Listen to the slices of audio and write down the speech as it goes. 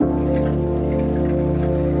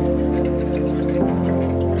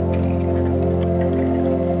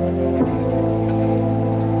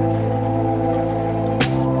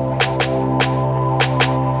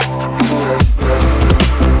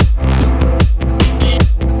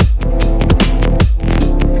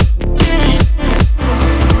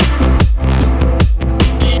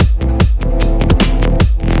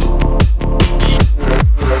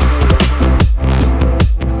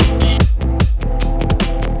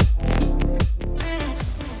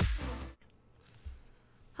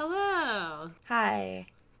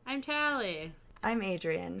I'm Tally. I'm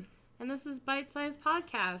Adrian. And this is Bite Size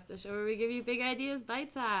Podcast, a show where we give you big ideas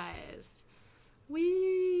bite-sized.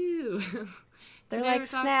 Woo! They're like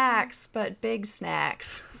snacks, but big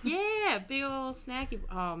snacks. Yeah, big old snacky.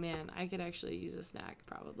 Oh, man, I could actually use a snack,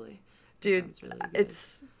 probably. Dude, really good.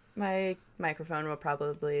 It's... My microphone will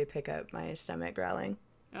probably pick up my stomach growling.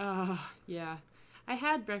 Oh, yeah. I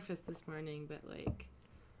had breakfast this morning, but, like...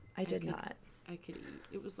 I did not. I could eat.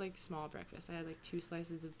 It was like small breakfast. I had like 2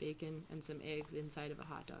 slices of bacon and some eggs inside of a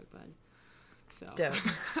hot dog bun. So dope.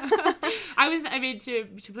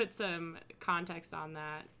 To put some context on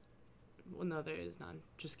that. Well, no, there is none.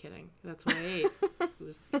 Just kidding. That's what I ate.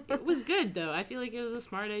 It was good though. I feel like it was a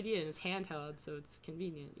smart idea and it's handheld, so it's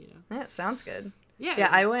convenient. You know. Yeah, it sounds good. Yeah.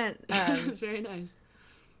 I went. It was very nice.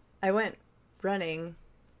 I went running,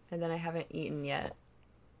 and then I haven't eaten yet.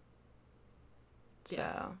 So.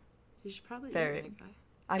 Yeah. You should probably eat it.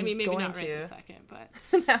 Maybe going not right to. this second, but...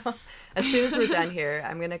 No. As soon as we're done here,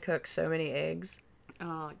 I'm going to cook so many eggs.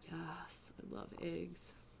 Oh, yes. I love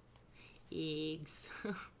eggs. Eggs.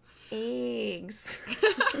 Eggs.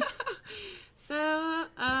 So,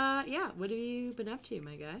 what have you been up to,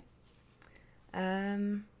 my guy?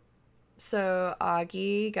 So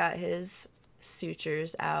Augie got his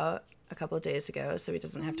sutures out a couple of days ago, so he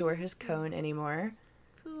doesn't have to wear his cone anymore.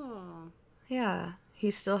 Cool. Yeah. He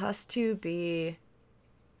still has to be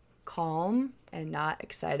calm and not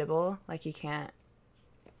excitable. Like we can't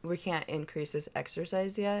increase his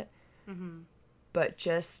exercise yet. Mm-hmm. But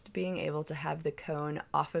just being able to have the cone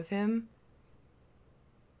off of him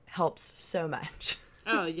helps so much.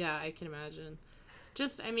 Oh, yeah, I can imagine.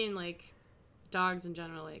 Dogs in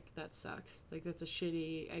general, that sucks. That's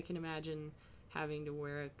I can imagine having to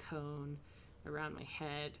wear a cone around my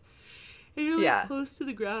head. And you're close to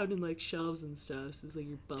the ground and shelves and stuff, so it's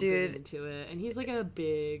you're bumping into it. And he's a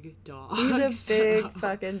big dog. He's a big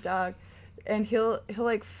fucking dog. And he'll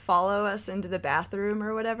follow us into the bathroom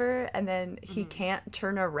or whatever, and then he can't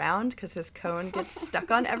turn around because his cone gets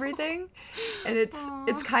stuck on everything. And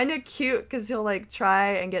it's kind of cute because he'll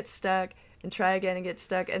try and get stuck and try again and get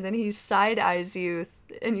stuck, and then he side eyes you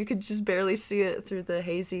and you could just barely see it through the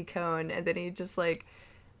hazy cone, and then he just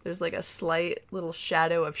there's a slight little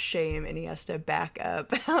shadow of shame, and he has to back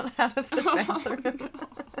up out of the bathroom. No.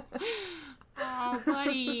 Oh,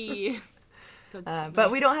 buddy. But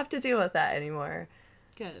we don't have to deal with that anymore.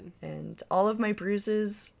 Good. And all of my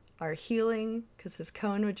bruises are healing because his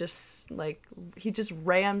cone would just, he just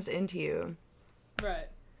rams into you. Right.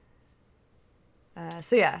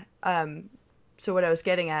 So what I was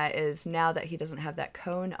getting at is now that he doesn't have that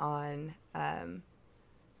cone on,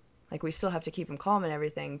 we still have to keep him calm and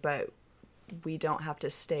everything, but we don't have to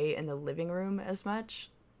stay in the living room as much.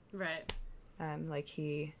 Right.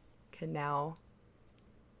 He can now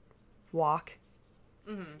walk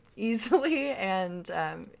easily, and,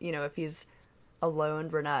 if he's alone,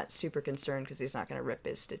 we're not super concerned because he's not going to rip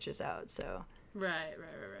his stitches out, so. Right.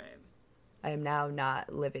 I am now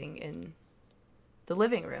not living in the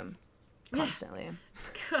living room constantly.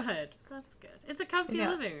 Good. That's good. It's a comfy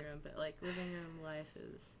living room, but, living room life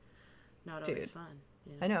is... not always fun.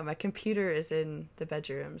 You know? I know. My computer is in the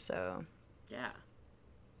bedroom, so... Yeah.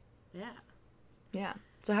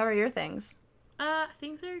 So how are your things?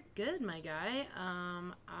 Things are good, my guy.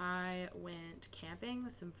 I went camping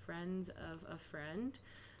with some friends of a friend.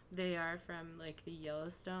 They are from, the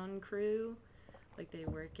Yellowstone crew. They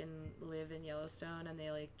work and live in Yellowstone, and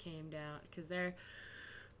they, came down... because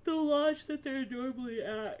the lodge that they're normally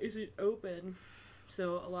at isn't open.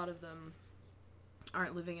 So a lot of them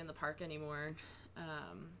aren't living in the park anymore,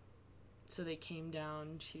 so they came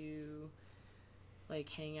down to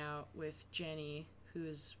hang out with Jenny, who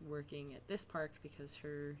is working at this park because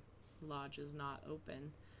her lodge is not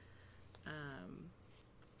open,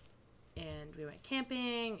 and we went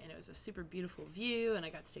camping, and it was a super beautiful view, and I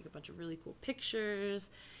got to take a bunch of really cool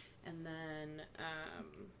pictures, and then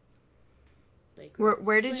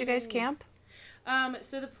where did you guys camp?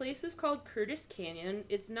 So the place is called Curtis Canyon.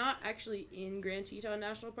 It's not actually in Grand Teton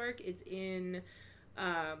National Park. It's in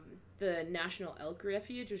the National Elk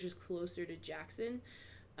Refuge, which is closer to Jackson.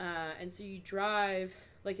 And so you drive,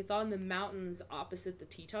 it's on the mountains opposite the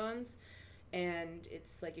Tetons, and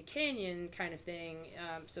it's a canyon kind of thing.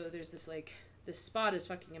 So there's this this spot is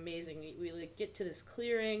fucking amazing. We get to this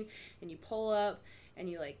clearing, and you pull up, and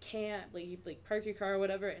you camp, you park your car or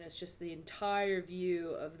whatever, and it's just the entire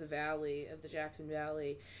view of the valley, of the Jackson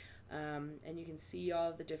Valley, and you can see all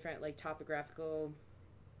of the different topographical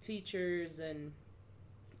features, and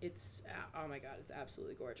it's, oh my god, it's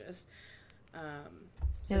absolutely gorgeous.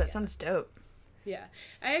 That sounds dope. Yeah.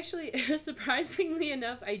 I actually, surprisingly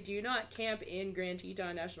enough, I do not camp in Grand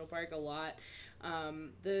Teton National Park a lot.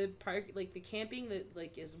 The park, like, the camping that,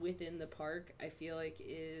 like, is within the park, I feel like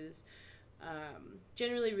is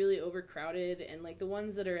generally really overcrowded, and, like, the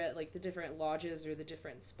ones that are at, like, the different lodges or the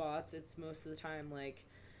different spots, it's most of the time, like,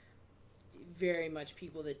 very much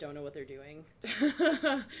people that don't know what they're doing.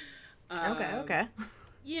 Okay.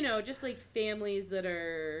 You know, just, like, families that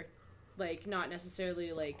are, like, not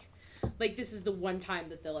necessarily, like, this is the one time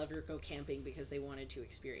that they'll ever go camping because they wanted to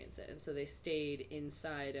experience it. And so they stayed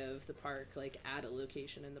inside of the park, like, at a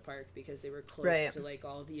location in the park because they were close to, like,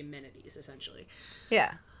 all the amenities, essentially.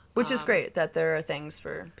 Yeah. Which is great that there are things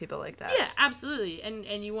for people like that. Yeah, absolutely.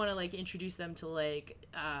 And you want to, like, introduce them to, like,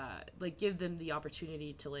 give them the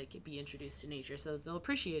opportunity to, like, be introduced to nature so that they'll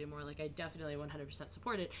appreciate it more. Like, I definitely 100%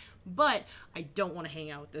 support it. But I don't want to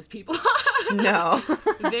hang out with those people. No.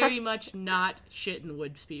 Very much not shit in the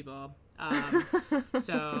woods people.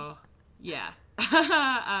 So, yeah.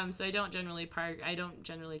 So I don't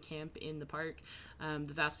generally camp in the park.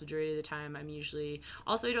 The vast majority of the time I'm usually,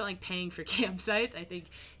 also I don't like paying for campsites. I think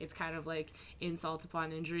it's kind of like insult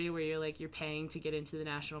upon injury where you're paying to get into the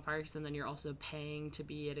national parks and then you're also paying to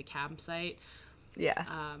be at a campsite. Yeah.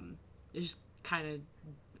 It's just kind of,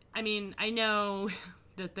 I mean, I know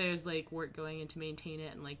that there's, like, work going in to maintain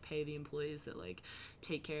it and, like, pay the employees that, like,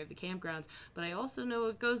 take care of the campgrounds. But I also know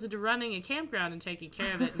what goes into running a campground and taking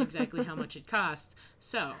care of it and exactly how much it costs.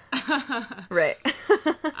 So. Right.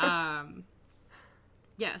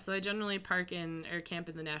 Yeah, so I generally camp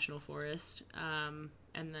in the National Forest. And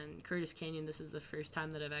then Curtis Canyon, this is the first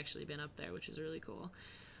time that I've actually been up there, which is really cool.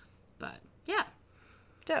 But, yeah.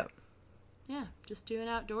 Dope. Yeah, just doing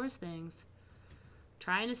outdoors things.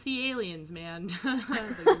 Trying to see aliens, man.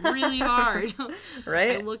 Like, really hard.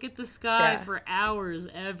 Right? I look at the sky for hours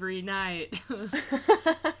every night.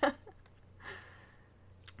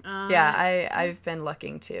 I've been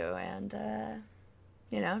looking too, and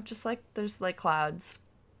just like there's like clouds.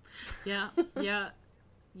 Yeah.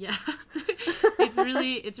 It's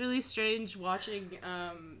really strange watching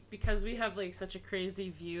because we have, like, such a crazy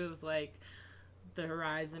view of, like, the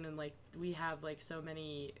horizon, and, like, we have, like, so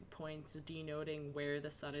many points denoting where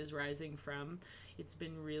the sun is rising from. It's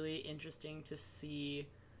been really interesting to see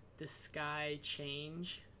the sky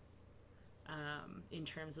change in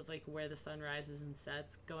terms of, like, where the sun rises and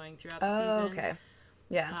sets going throughout the season. Okay.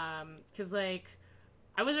 Yeah. Because, like,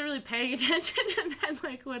 I wasn't really paying attention, and then,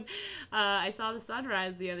 like, when I saw the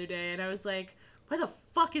sunrise the other day, and I was like, why the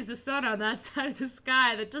fuck is the sun on that side of the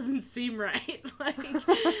sky? That doesn't seem right. Like,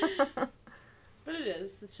 but it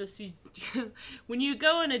is. It's just when you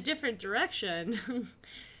go in a different direction.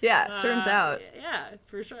 Yeah, it turns out. Yeah,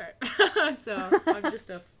 for sure. So I'm just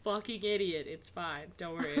a fucking idiot. It's fine.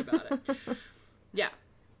 Don't worry about it. Yeah.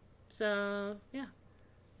 So, yeah.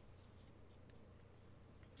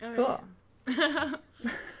 All cool. Right.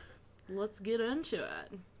 Let's get into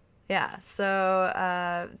it. Yeah,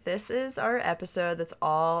 so this is our episode that's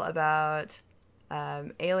all about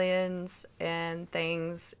aliens and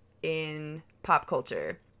things in pop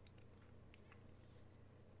culture.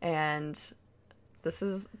 And this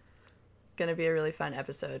is going to be a really fun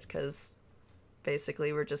episode because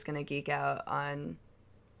basically we're just going to geek out on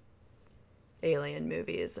alien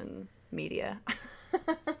movies and media.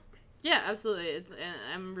 Yeah,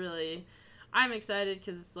 absolutely. I'm excited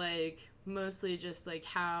because it's, like, mostly just, like,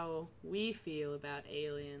 how we feel about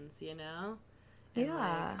aliens, you know? And,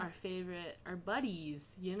 yeah. Like, our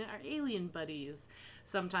buddies, you know, our alien buddies.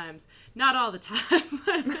 Sometimes, not all the time,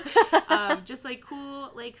 but just, like,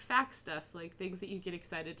 cool, like, fact stuff, like, things that you get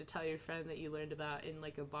excited to tell your friend that you learned about in,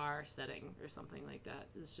 like, a bar setting or something like that.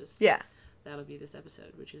 It's just, that'll be this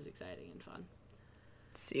episode, which is exciting and fun.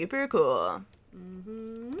 Super cool.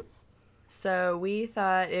 Mm-hmm. So we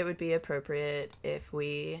thought it would be appropriate if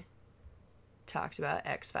we talked about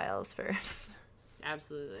X-Files first.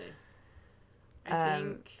 Absolutely. I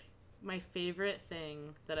think my favorite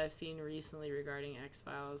thing that I've seen recently regarding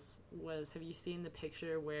X-Files was, have you seen the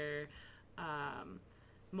picture where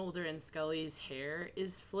Mulder and Scully's hair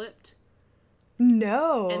is flipped?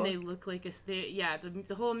 No. And they look like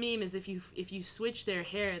the whole meme is if you switch their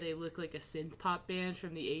hair, they look like a synth pop band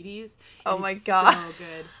from the 80s. Oh my god. So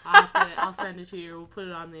good. I'll send it to you. We'll put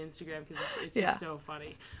it on the Instagram because it's just so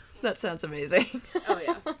funny. That sounds amazing. Oh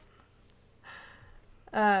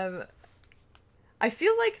yeah. I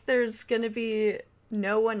feel like there's going to be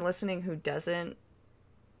no one listening who doesn't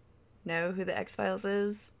know who the X-Files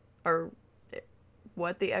is or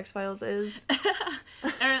what the X-Files is.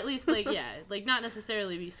 Or at least, like, not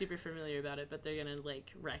necessarily be super familiar about it, but they're going to,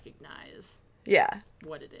 like, recognize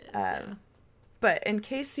what it is. But in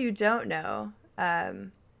case you don't know,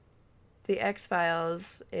 The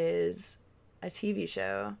X-Files is a TV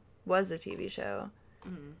show, was a TV show.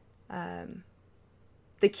 Mm-hmm.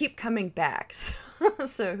 They keep coming back,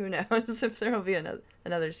 so who knows if there will be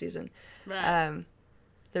another season. Right.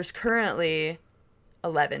 There's currently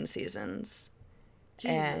 11 seasons.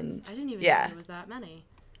 Jesus, and I didn't even know there was that many.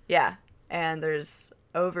 Yeah, and there's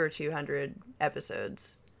over 200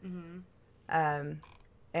 episodes. Mm-hmm.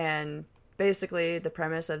 And basically the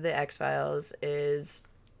premise of the X-Files is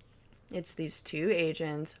it's these two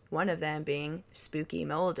agents, one of them being Spooky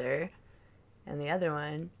Mulder, and the other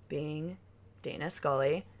one being Dana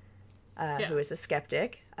Scully, who is a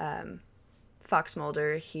skeptic. Fox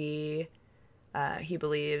Mulder, he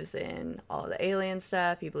believes in all the alien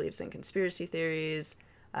stuff. He believes in conspiracy theories.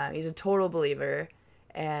 He's a total believer,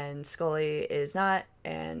 and Scully is not.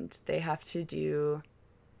 And they have to do.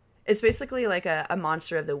 It's basically like a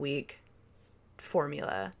Monster of the Week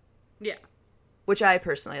formula. Yeah. Which I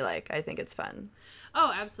personally like. I think it's fun.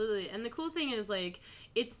 Oh, absolutely. And the cool thing is, like,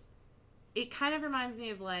 it kind of reminds me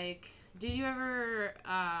of, like, did you ever,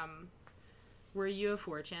 were you a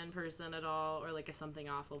 4chan person at all, or, like, a Something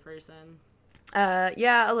Awful person?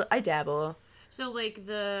 Yeah, I dabble. So, like,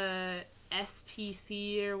 the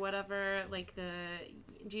SPC or whatever, like,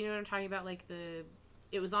 do you know what I'm talking about? Like,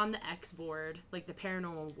 it was on the X board, like, the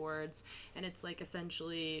paranormal boards, and it's, like,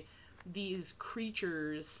 essentially these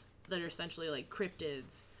creatures that are essentially, like,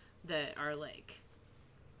 cryptids that are, like,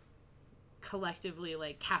 collectively,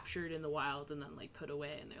 like, captured in the wild and then, like, put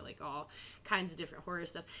away, and they're, like, all kinds of different horror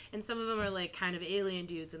stuff. And some of them are, like, kind of alien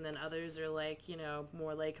dudes, and then others are, like, you know,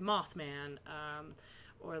 more like Mothman,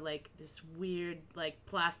 or, like, this weird, like,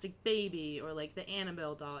 plastic baby, or, like, the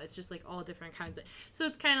Annabelle doll. It's just, like, all different kinds of... So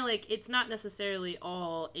it's kind of, like, it's not necessarily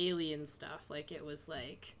all alien stuff. Like, it was,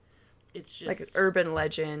 like... It's just... Like an urban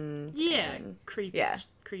legend. Yeah, creepy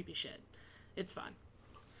shit. It's fun.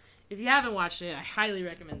 If you haven't watched it, I highly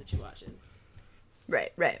recommend that you watch it.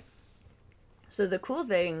 Right. So the cool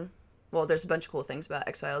thing... Well, there's a bunch of cool things about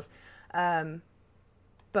X-Files.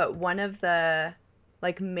 But one of the,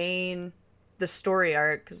 like, main... The story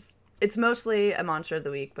arc, because it's mostly a Monster of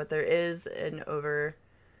the Week, but there is an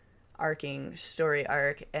overarching story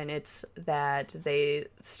arc, and it's that they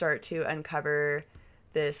start to uncover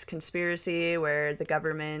this conspiracy where the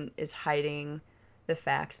government is hiding the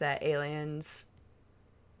fact that aliens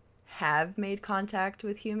have made contact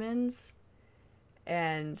with humans,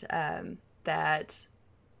 and that,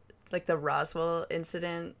 like, the Roswell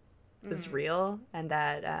incident was real, and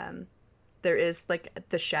that there is, like,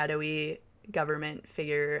 the shadowy government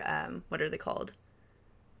figure, what are they called?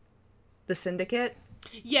 The Syndicate?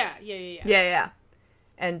 Yeah.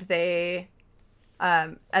 And they,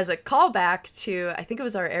 as a callback to, I think it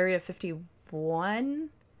was our Area 51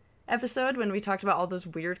 episode when we talked about all those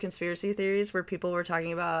weird conspiracy theories where people were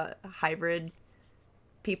talking about hybrid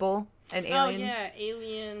people and alien. Oh, yeah,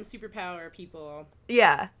 alien superpower people.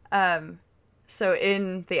 Yeah. So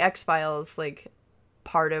in the X-Files, like,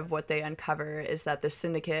 part of what they uncover is that the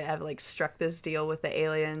Syndicate have, like, struck this deal with the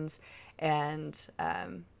aliens, and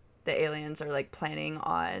the aliens are, like, planning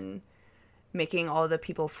on making all the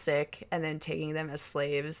people sick and then taking them as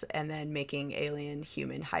slaves and then making alien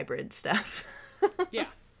human hybrid stuff. Yeah.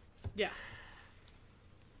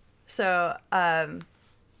 So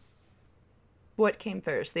what came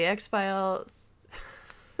first, the X-File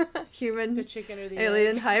human, the chicken or the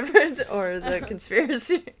alien egg? Hybrid, or the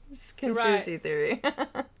conspiracy theory?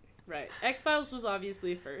 Right. X-Files was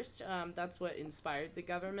obviously first. That's what inspired the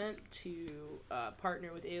government to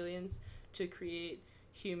partner with aliens to create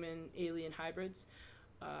human-alien hybrids.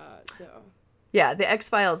 Yeah, the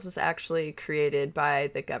X-Files was actually created by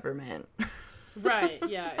the government. Right,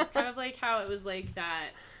 yeah. It's kind of like how it was like that,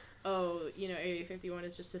 Area 51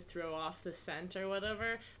 is just to throw off the scent or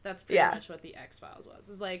whatever. That's pretty much what the X-Files was.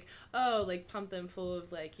 It's like, pump them full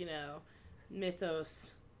of, like,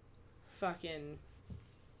 mythos fucking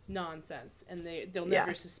nonsense, and they'll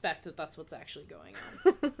never suspect that that's what's actually going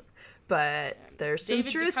on. But there's some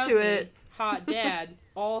David truth Duchovny, to it. hot dad,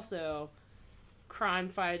 also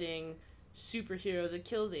crime-fighting superhero that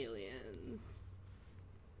kills aliens.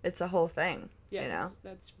 It's a whole thing. Yeah,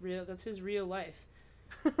 that's real. That's his real life.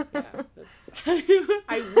 Yeah, that's.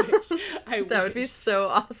 I wish. That would be so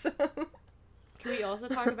awesome. Can we also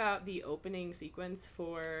talk about the opening sequence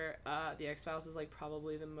for the X-Files is, like,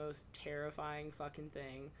 probably the most terrifying fucking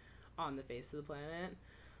thing on the face of the planet.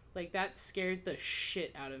 Like, that scared the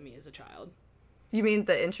shit out of me as a child. You mean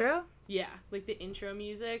the intro? Yeah, like the intro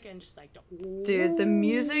music and just, like, dude, the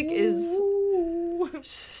music is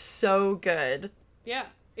so good. Yeah,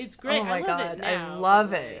 it's great. Oh my I love god, it now, I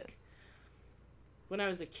love it. when I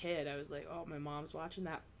was a kid, I was like, oh, my mom's watching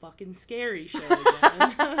that fucking scary show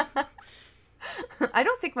again. I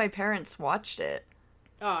don't think my parents watched it.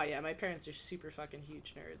 Oh, yeah, my parents are super fucking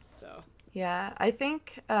huge nerds, so. Yeah, I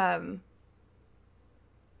think, I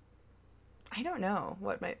don't know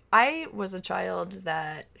what I was a child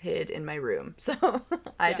that hid in my room, so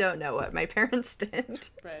I don't know what my parents did.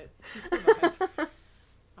 Right. It's a vibe.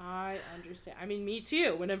 I understand. I mean, me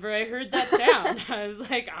too. Whenever I heard that sound, I was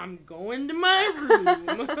like, I'm going to my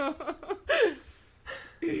room.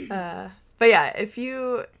 But yeah, if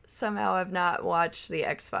you somehow have not watched The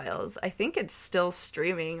X-Files, I think it's still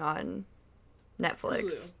streaming on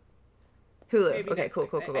Netflix. Hulu. Maybe Okay, Netflix.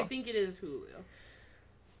 cool. I think it is Hulu.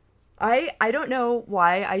 I don't know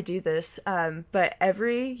why I do this, but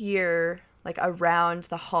every year, like around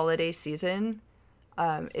the holiday season,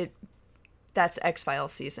 that's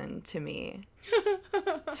X-Files season to me.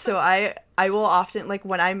 So I will often, like,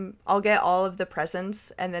 when I'll get all of the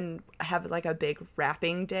presents and then have like a big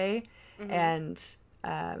wrapping day, and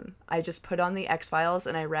I just put on the X-Files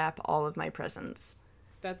and I wrap all of my presents.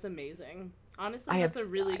 That's amazing. Honestly, that's a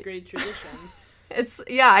really great tradition.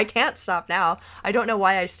 I can't stop now. I don't know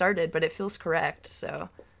why I started, but it feels correct, so.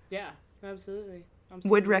 Yeah, absolutely.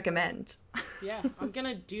 Would recommend. Yeah, I'm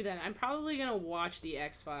gonna do that. I'm probably gonna watch the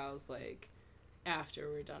X-Files, like, after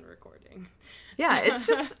we're done recording. Yeah, it's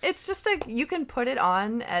just like, you can put it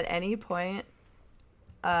on at any point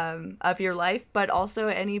of your life, but also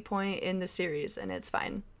at any point in the series, and it's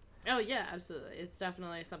fine. Oh, yeah, absolutely. It's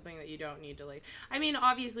definitely something that you don't need to, like... I mean,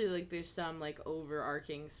 obviously, like, there's some, like,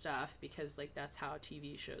 overarching stuff, because, like, that's how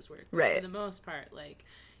TV shows work. But right. for the most part, like,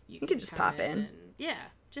 you can just pop in. And, yeah,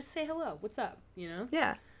 just say hello. What's up, you know?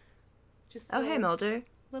 Yeah. Just hey, Mulder.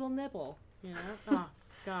 Little nibble, you know? Oh,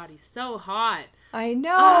 God, he's so hot. I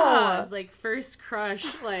know. It's like first crush,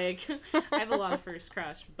 like I have a lot of first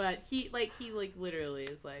crush, but he literally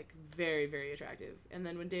is like very, very attractive. And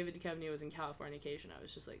then when David Duchovny was in Californication, I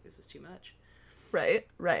was just like, this is too much. Right.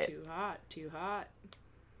 Too hot.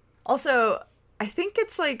 Also, I think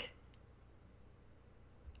it's like,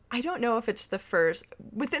 I don't know if it's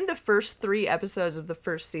within the first 3 episodes of the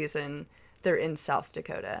first season, they're in South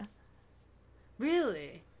Dakota.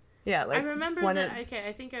 Really? Yeah, like I remember that. Okay,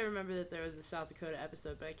 I think I remember that there was a South Dakota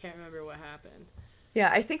episode, but I can't remember what happened.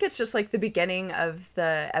 Yeah, I think it's just like the beginning of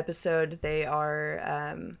the episode. They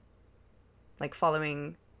are like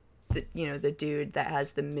following the dude that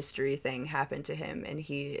has the mystery thing happen to him, and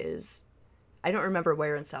he is, I don't remember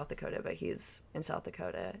where in South Dakota, but he's in South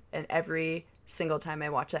Dakota. And every single time I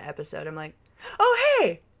watch that episode, I'm like, oh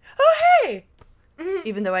hey, mm-hmm.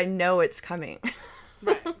 Even though I know it's coming.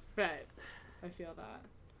 Right. I feel that.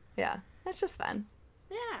 Yeah, it's just fun.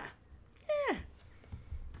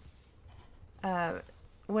 Yeah.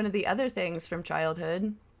 One of the other things from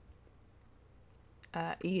childhood,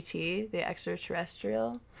 E.T., the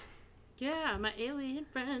extraterrestrial. Yeah, my alien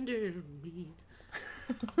friend and me.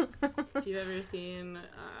 If you've ever seen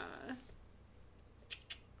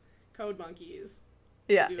Code Monkeys.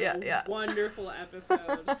 Yeah. Wonderful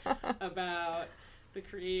episode about the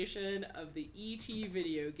creation of the E.T.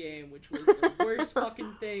 video game, which was the worst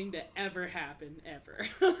fucking thing to ever happen, ever.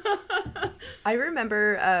 I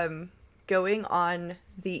remember going on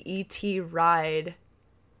the E.T. ride,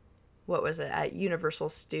 what was it, at Universal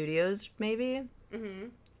Studios, maybe? Mm-hmm.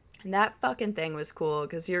 And that fucking thing was cool,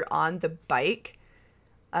 because you're on the bike.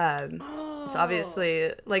 It's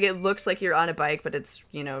obviously, like, it looks like you're on a bike, but it's,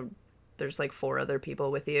 there's, like, 4 other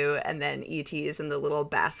people with you, and then E.T. is in the little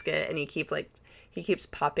basket, and he keeps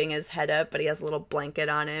popping his head up, but he has a little blanket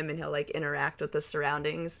on him, and he'll, like, interact with the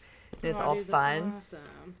surroundings, and it's all fun.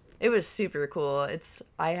 Awesome. It was super cool.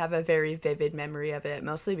 I have a very vivid memory of it,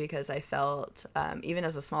 mostly because I felt, even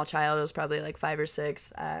as a small child, I was probably, like, 5 or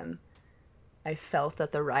 6, I felt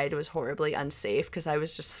that the ride was horribly unsafe, because I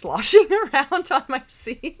was just sloshing around on my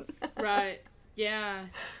seat. Right. Yeah.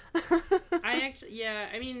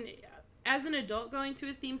 I mean, as an adult going to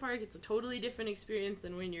a theme park, it's a totally different experience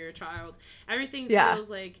than when you're a child. Everything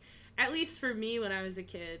feels like, at least for me when I was a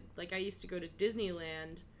kid, like, I used to go to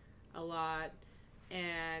Disneyland a lot,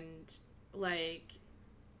 and, like,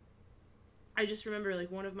 I just remember,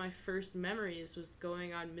 like, one of my first memories was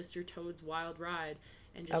going on Mr. Toad's Wild Ride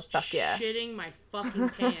and just shitting my fucking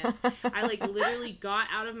pants. I, like, literally got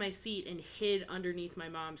out of my seat and hid underneath my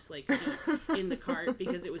mom's, like, seat in the cart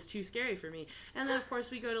because it was too scary for me. And then, of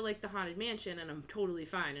course, we go to, like, the Haunted Mansion, and I'm totally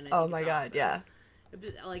fine. And I think it's God, awesome. yeah.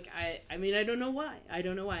 Like, I mean, I don't know why. I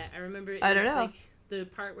remember it was, like, the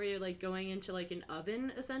part where you're, like, going into, like, an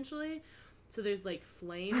oven, essentially. So there's, like,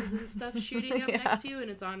 flames and stuff shooting up next to you,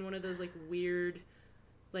 and it's on one of those, like, weird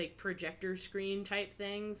like projector screen type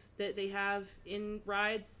things that they have in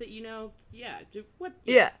rides that, what?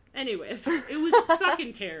 Yeah. Anyways, it was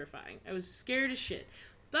fucking terrifying. I was scared as shit.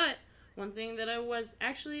 But one thing that I was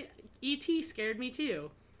actually, E.T. scared me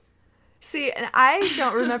too. See, and I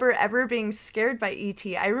don't remember ever being scared by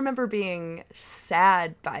E.T. I remember being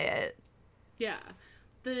sad by it. Yeah.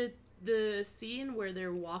 The scene where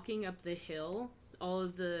they're walking up the hill, all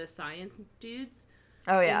of the science dudes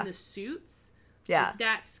in the suits,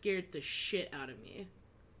 that scared the shit out of me.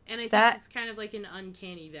 And I think it's kind of like an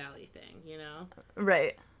uncanny valley thing, you know?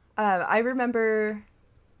 Right. I remember,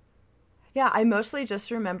 I mostly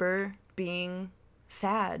just remember being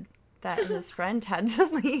sad that his friend had to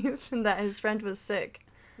leave and that his friend was sick.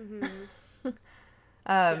 Mm-hmm.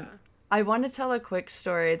 I want to tell a quick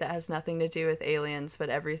story that has nothing to do with aliens, but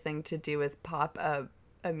everything to do with pop-up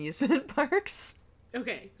amusement parks.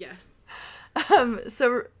 Okay, yes.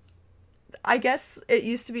 So I guess it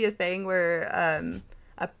used to be a thing where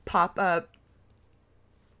a pop-up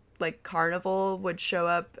like carnival would show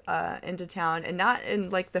up into town, and not in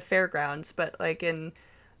like the fairgrounds, but like in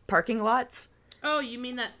parking lots. Oh, you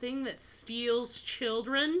mean that thing that steals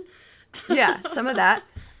children? Yeah, some of that.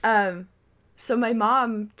 So my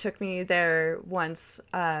mom took me there once,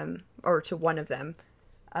 or to one of them.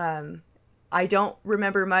 I don't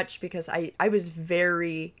remember much because I was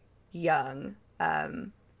very young,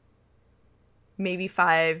 maybe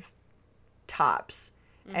 5 tops.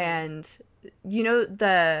 Mm-hmm. And you know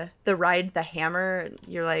the ride, the Hammer,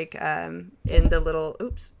 you're like in the little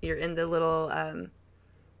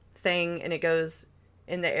thing, and it goes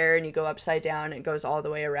in the air and you go upside down and it goes all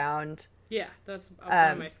the way around. Yeah, that's one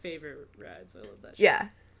of my favorite rides. I love that shit. Yeah.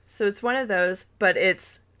 So it's one of those, but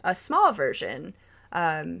it's a small version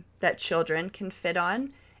that children can fit on.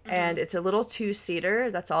 Mm-hmm. And it's a little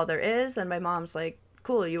 2-seater. That's all there is. And my mom's like,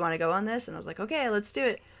 cool, you want to go on this? And I was like, okay, let's do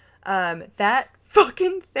it. That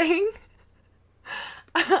fucking thing,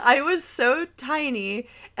 I was so tiny,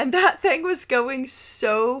 and that thing was going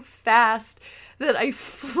so fast that I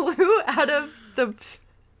flew out of the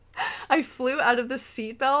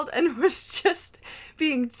seatbelt and was just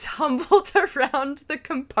being tumbled around the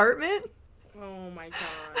compartment. Oh my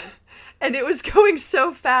god. And it was going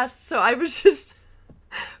so fast, so I was just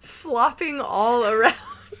flopping all around.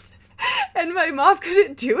 And my mom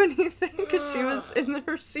couldn't do anything because she was in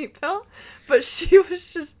her seatbelt, but she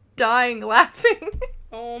was just dying laughing.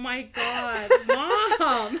 Oh my god,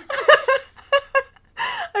 Mom!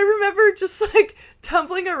 I remember just like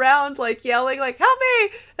tumbling around, like yelling, like "Help me!"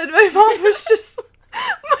 And my mom was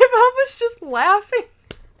just laughing.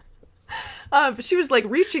 She was like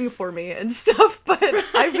reaching for me and stuff, but right.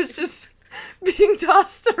 I was just being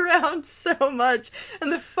tossed around so much,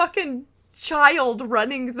 and the fucking child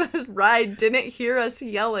running the ride didn't hear us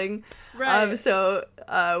yelling. Right. So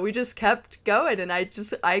we just kept going, and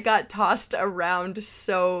I got tossed around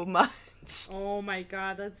so much. Oh my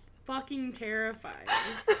god, that's fucking terrifying.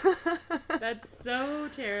 That's so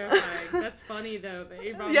terrifying. That's funny though.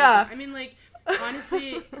 Yeah. I mean, like,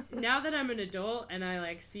 honestly, now that I'm an adult and I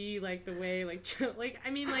like see like the way like I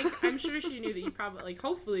mean, like, I'm sure she knew that you probably like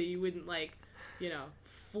hopefully you wouldn't like, you know,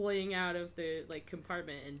 fling out of the like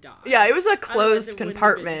compartment and die. Yeah, it was a closed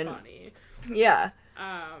compartment. Funny. Yeah.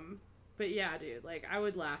 But yeah, dude, like I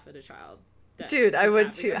would laugh at a child. Dude, I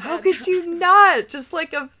would too. How could you not? Just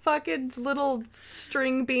like a fucking little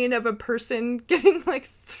string bean of a person getting like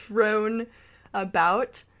thrown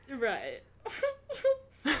about. Right.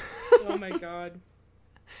 Oh my god.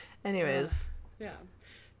 Anyways. Yeah.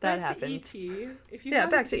 That back happened. To E.T. If you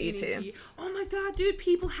back to seen E.T. Oh my god, dude,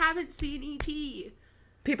 people haven't seen E.T.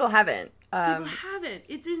 People haven't. People haven't.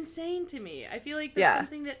 It's insane to me. I feel like that's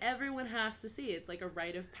something that everyone has to see. It's like a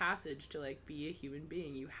rite of passage to like be a human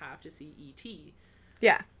being. You have to see E.T.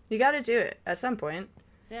 Yeah, you got to do it at some point.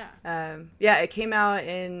 Yeah. It came out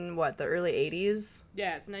in what, the early 80s?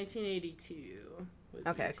 Yeah, it's 1982.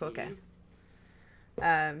 Okay, E.T. cool. Okay.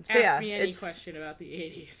 Ask me any question about the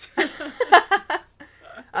 80s.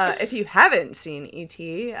 If you haven't seen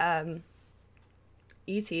E.T.,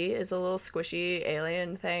 E.T. is a little squishy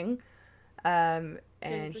alien thing. And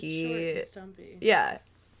he... short and stumpy. Yeah.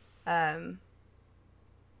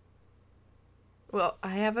 Well, I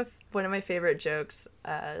have one of my favorite jokes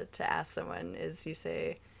to ask someone is you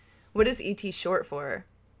say, what is E.T. short for?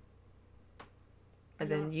 And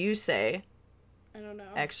then you say... I don't know.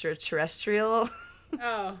 Extraterrestrial.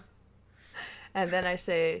 Oh. And then I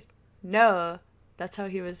say, no, that's how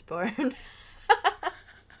he was born.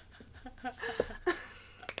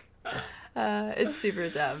 It's super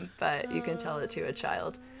dumb, but you can tell it to a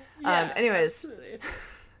child. Yeah, anyways, absolutely.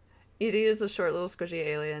 E.T. is a short little squishy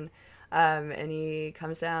alien. And he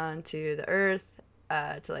comes down to the Earth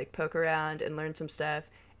to like poke around and learn some stuff.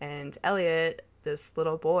 And Elliot, this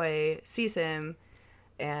little boy, sees him,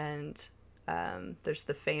 and there's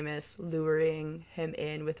the famous luring him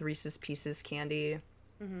in with Reese's Pieces candy.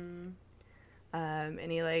 Mm-hmm.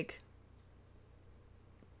 And he like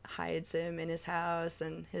hides him in his house,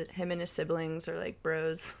 and him and his siblings are like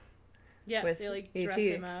bros. Yeah, they like dress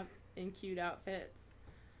him up in cute outfits.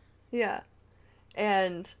 Yeah.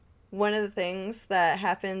 And one of the things that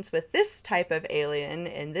happens with this type of alien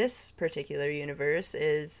in this particular universe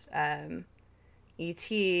is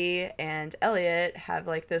E.T. and Elliot have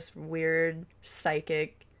like this weird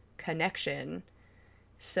psychic connection.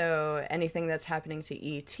 So anything that's happening to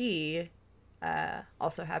E.T.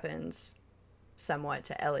 Also happens somewhat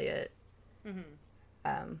to Elliot.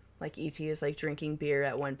 Mm-hmm. Like E.T. is like drinking beer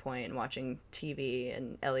at one point and watching TV,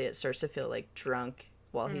 and Elliot starts to feel like drunk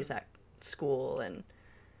while he's at school and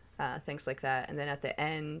things like that. And then at the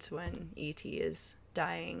end, when E.T. is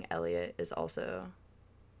dying, Elliot is also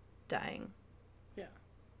dying. Yeah.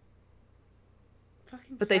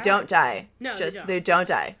 Fucking but sad. They don't die. No, they don't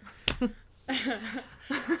die.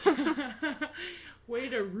 Way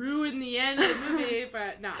to ruin the end of the movie,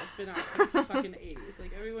 but no, it's been out since the fucking 80s.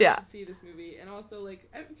 Like, everyone should see this movie, and also, like,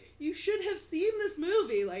 you should have seen this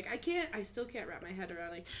movie. Like, I still can't wrap my head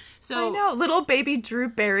around, like, so... I know, little baby Drew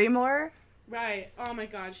Barrymore. Right. Oh my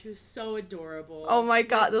god, she was so adorable. Oh my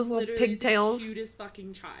god, like, those little pigtails. The cutest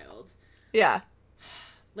fucking child. Yeah.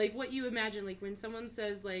 Like, what you imagine, like, when someone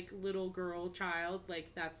says, like, little girl child,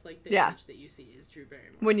 like, that's, like, the image that you see is Drew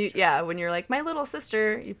Barrymore. When you're like, my little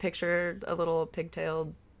sister, you picture a little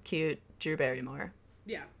pigtailed, cute Drew Barrymore.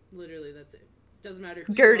 Yeah, literally, that's it. Doesn't matter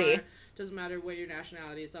who Gertie. you are, doesn't matter what your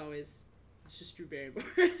nationality, it's just Drew Barrymore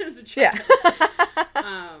as a child.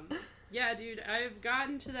 Yeah. Yeah, dude, I've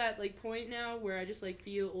gotten to that, like, point now where I just, like,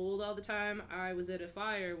 feel old all the time. I was at a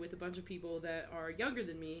fire with a bunch of people that are younger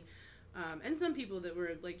than me, and some people that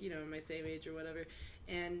were, like, you know, my same age or whatever,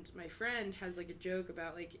 and my friend has, like, a joke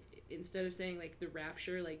about, like, instead of saying, like, the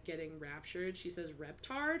rapture, like, getting raptured, she says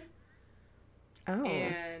reptard. Oh.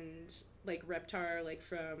 And, like, Reptar, like,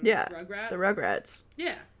 from Rugrats. The Rugrats.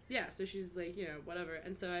 Yeah, so she's, like, you know, whatever,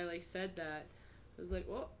 and so I, like, said that. I was like,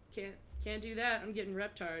 well, can't do that, I'm getting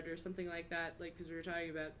reptard, or something like that, like, because we were talking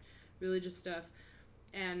about religious stuff,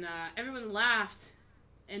 and, everyone laughed,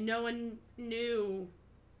 and no one knew.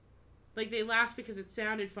 Like, they laughed because it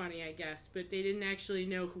sounded funny, I guess, but they didn't actually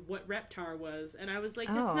know what Reptar was. And I was like,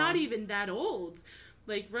 that's not even that old.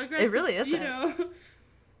 Like, Rugrats... It really isn't. You know?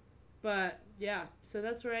 But, yeah. So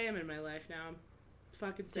that's where I am in my life now. I'm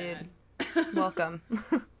fucking sad. Dude, welcome.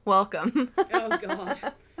 Welcome. Oh,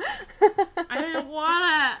 God. I don't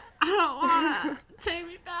want to. Take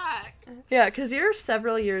me back. Yeah, because you're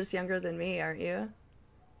several years younger than me, aren't you?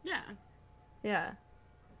 Yeah. Yeah.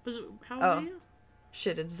 How old are you?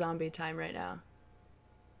 Shit, it's zombie time right now.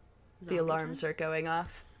 The alarms are going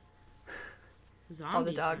off. Zombie all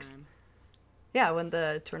the dogs. Time? Yeah, when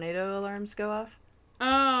the tornado alarms go off.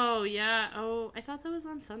 Oh, yeah. Oh, I thought that was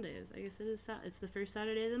on Sundays. I guess it is. It's the first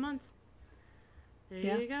Saturday of the month.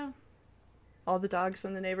 There you go. All the dogs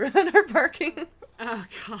in the neighborhood are barking. Oh,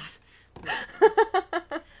 God.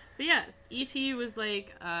 But yeah, E.T. was,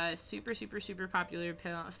 like, a super, super, super popular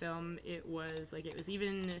film. It was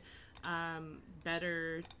even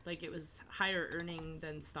better, like, it was higher earning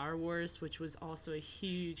than Star Wars, which was also a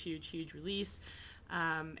huge, huge, huge release.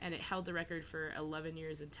 And it held the record for 11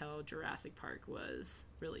 years until Jurassic Park was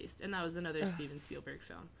released. And that was another Steven Spielberg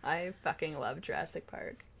film. I fucking love Jurassic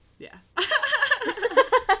Park. Yeah.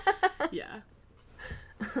 Yeah.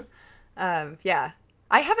 Yeah.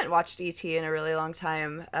 I haven't watched E.T. in a really long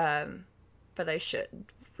time, but I should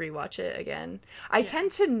rewatch it again. I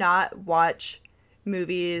tend to not watch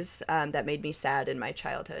movies that made me sad in my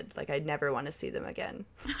childhood. Like, I'd never want to see them again.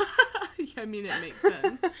 I mean, it makes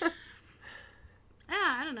sense.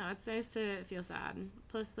 I don't know. It's nice to feel sad.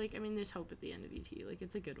 Plus, like, I mean, there's hope at the end of E.T. Like,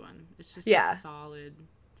 it's a good one. It's just a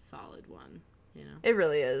solid one, you know? It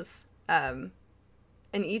really is. And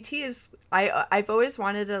E.T. is... I've always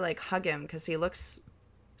wanted to, like, hug him because he looks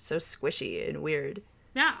so squishy and weird.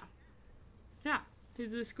 Yeah. Yeah.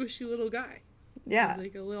 He's a squishy little guy. Yeah. He's,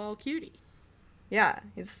 like, a little cutie. Yeah.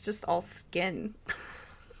 He's just all skin.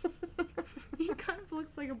 He kind of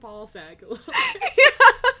looks like a ball sack a little bit.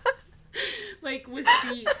 Yeah. Like, with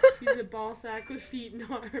feet. He's a ball sack with feet and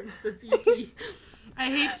arms. That's E.T. I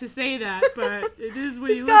hate to say that, but it is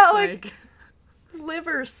what he looks like.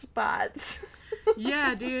 Liver spots.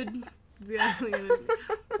 Yeah, dude. Exactly.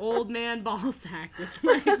 Old man ball sack with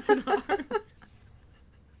legs and arms.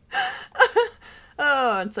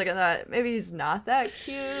 Oh, it's like I thought maybe he's not that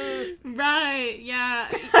cute. Right, yeah.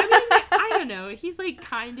 I mean, I don't know. He's like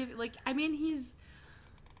kind of like, I mean, he's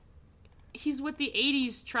what the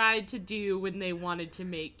 80s tried to do when they wanted to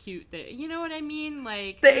make cute things. You know what I mean?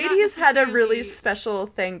 Like, the 80s had a really special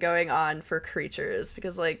thing going on for creatures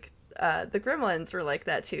because like the gremlins were like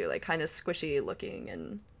that too, like kind of squishy looking.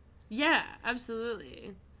 And yeah,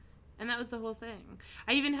 absolutely. And that was the whole thing.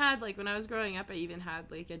 I even had, like, when I was growing up, I even had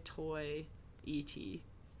like a toy E.T.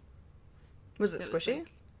 Was it squishy?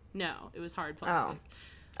 No, it was hard plastic.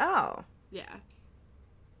 Oh. Yeah.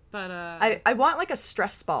 But I want like a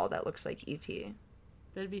stress ball that looks like E.T.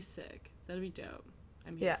 That'd be sick. That'd be dope.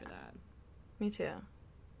 I'm here for that. Me too.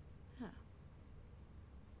 Yeah.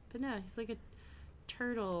 But no, he's like a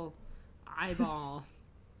turtle eyeball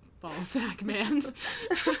ball sack man.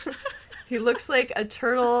 He looks like a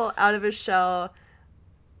turtle out of his shell,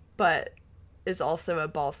 but is also a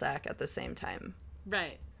ball sack at the same time.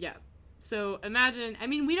 Right. Yeah. So imagine, I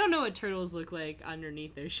mean, we don't know what turtles look like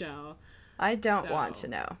underneath their shell. I don't want to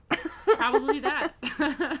know. Probably that.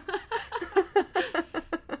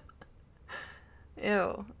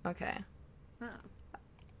 Ew. Okay. Oh.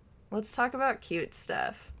 Let's talk about cute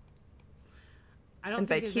stuff. I don't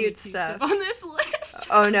think there's cute stuff on this list.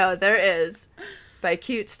 Oh no, there is. By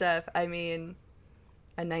cute stuff, I mean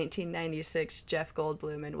a 1996 Jeff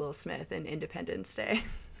Goldblum and Will Smith in Independence Day.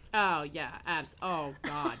 Oh yeah, oh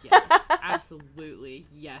god, yes, absolutely,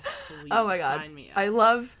 yes. Please, oh my god, sign me up. I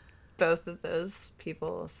love both of those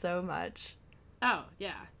people so much. Oh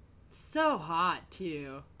yeah, so hot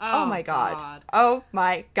too. Oh my god. Oh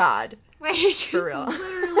my god. Like, for real,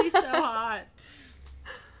 literally so hot.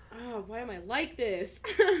 Oh, why am I like this?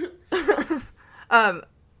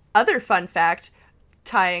 Other fun fact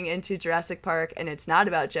tying into Jurassic Park, and it's not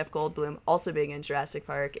about Jeff Goldblum also being in Jurassic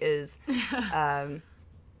Park, is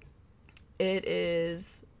it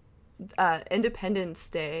is Independence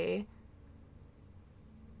Day.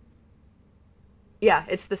 Yeah,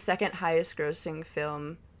 it's the second highest grossing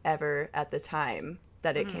film ever at the time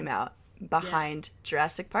that it came out, behind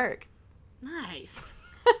Jurassic Park. Nice.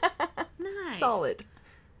 Nice. Solid.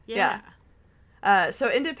 Yeah. So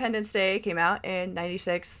Independence Day came out in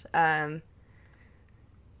 96.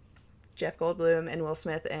 Jeff Goldblum and Will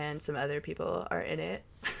Smith and some other people are in it.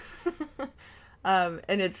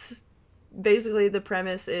 And it's basically, the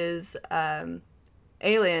premise is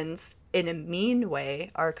aliens in a mean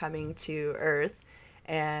way are coming to Earth,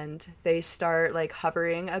 and they start like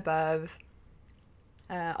hovering above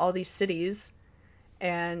all these cities,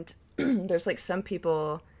 and there's like some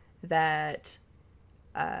people that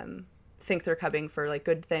think they're coming for like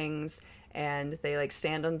good things, and they like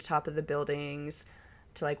stand on the top of the buildings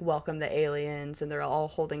to like welcome the aliens, and they're all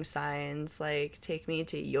holding signs like "Take me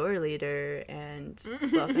to your leader" and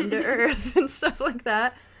 "Welcome to Earth" and stuff like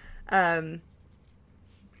that, because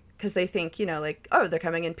they think, you know, like, oh, they're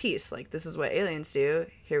coming in peace, like this is what aliens do,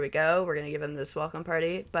 here we go, we're gonna give them this welcome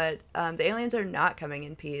party. But the aliens are not coming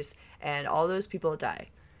in peace, and all those people die.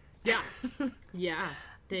 Yeah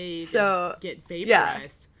they so just get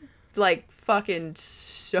vaporized. Like fucking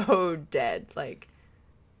so dead, like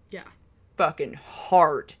fucking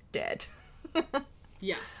hard dead.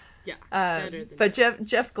 yeah but dead.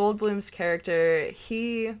 Jeff Goldblum's character,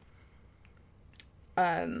 he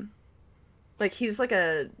like he's like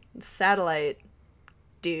a satellite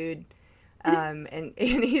dude, and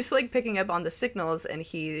he's like picking up on the signals, and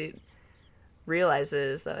he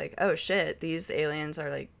realizes that like, oh shit, these aliens are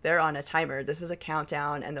like, they're on a timer, this is a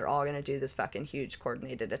countdown, and they're all gonna do this fucking huge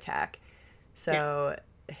coordinated attack. So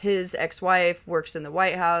his ex-wife works in the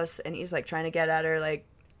White House, and he's like trying to get at her like,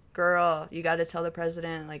 girl, you gotta tell the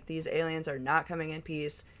president, like, these aliens are not coming in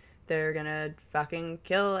peace, they're gonna fucking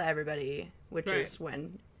kill everybody, which is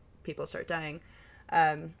when people start dying.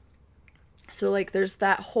 So like there's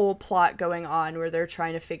that whole plot going on where they're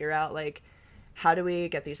trying to figure out like, how do we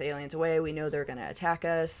get these aliens away? We know they're gonna attack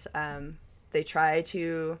us. Earth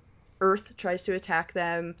tries to attack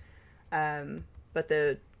them, but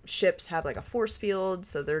the ships have like a force field,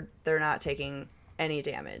 so they're not taking any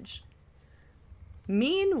damage.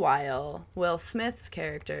 Meanwhile, Will Smith's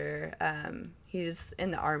character, he's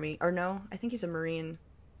in the army, or no, I think he's a Marine.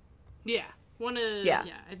 I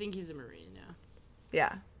think he's a Marine now.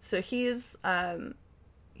 Yeah, so he's a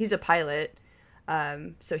pilot,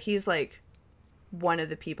 so he's like one of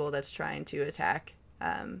the people that's trying to attack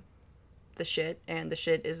the shit, and the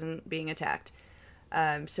shit isn't being attacked.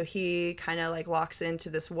 So he kind of like locks into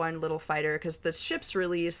this one little fighter, because the ships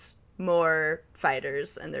release more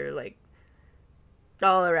fighters, and they're like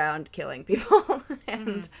all around killing people.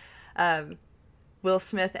 And Will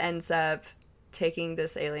Smith ends up taking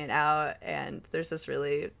this alien out, and there's this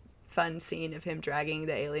really fun scene of him dragging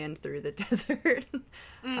the alien through the desert.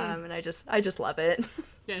 And I just love it.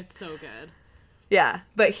 Yeah, it's so good. Yeah,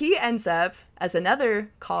 but he ends up, as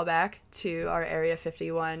another callback to our Area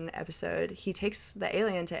 51 episode, he takes the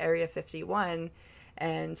alien to Area 51,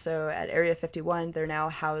 and so at Area 51, they're now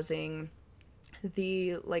housing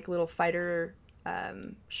the, like, little fighter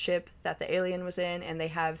ship that the alien was in, and they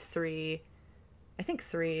have three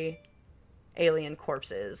alien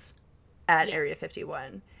corpses at Area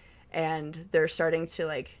 51, and they're starting to,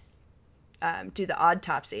 like, do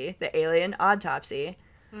the alien autopsy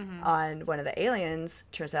on one of the aliens.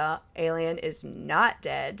 Turns out alien is not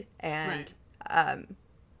dead, and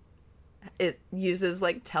it uses,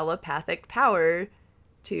 like, telepathic power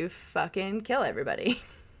to fucking kill everybody.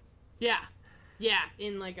 Yeah,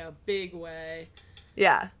 in, like, a big way.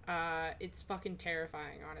 Yeah. It's fucking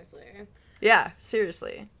terrifying, honestly. Yeah,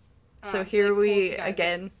 seriously. So here like, we, guys,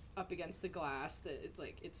 again... like, up against the glass, that it's,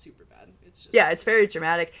 like, it's super bad. It's just... Yeah, it's very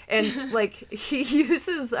dramatic. And, like, he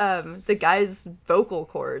uses the guy's vocal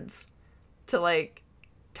cords to, like,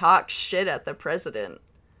 talk shit at the president.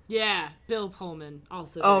 Yeah, Bill Pullman,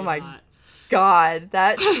 also Oh very my hot. God.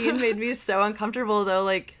 That scene made me so uncomfortable, though.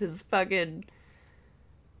 Like, his fucking...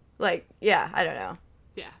 Like, yeah, I don't know.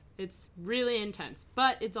 Yeah, it's really intense.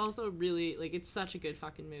 But it's also really, like, it's such a good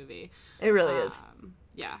fucking movie. It really is.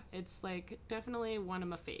 Yeah, it's, like, definitely one of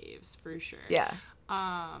my faves, for sure. Yeah.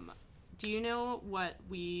 Do you know what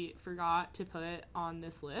we forgot to put on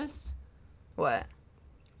this list? What?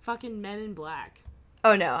 Fucking Men in Black.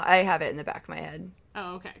 Oh, no, I have it in the back of my head.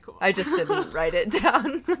 Oh, okay, cool. I just didn't write it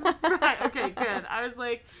down. Right, okay, good. I was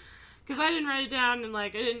like, because I didn't write it down, and,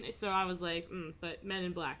 like, I didn't, so I was like, but Men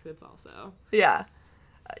in Black, that's also. Yeah.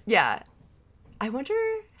 Yeah. I wonder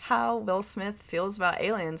how Will Smith feels about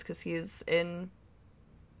aliens, because he's in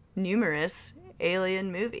numerous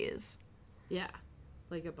alien movies. Yeah,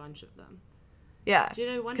 like a bunch of them. Yeah. Dude,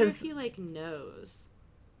 I wonder if he, like, knows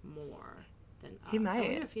more than us. He might. I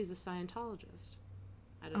wonder if he's a Scientologist.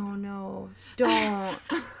 I don't know. No. Don't.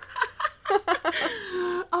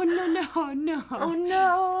 Oh, no. Oh,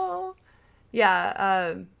 no.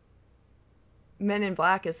 Yeah, Men in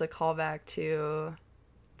Black is a callback to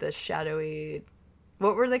the shadowy...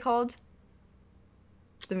 What were they called?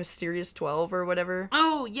 The Mysterious 12 or whatever?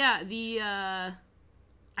 Oh, yeah, the, I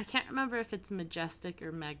can't remember if it's majestic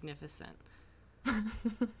or magnificent.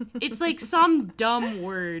 It's, like, some dumb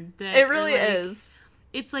word that... It really like, is.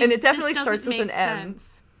 It's like, and it definitely this starts with an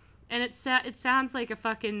sense. And it sounds like a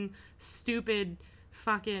fucking stupid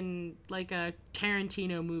fucking, like, a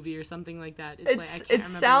Tarantino movie or something like that. It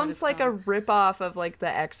sounds like a ripoff of, like, the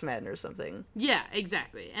X-Men or something. Yeah,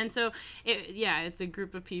 exactly. And so, it's a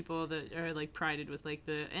group of people that are, like, prided with, like,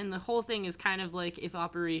 and the whole thing is kind of like if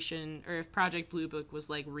Project Blue Book was,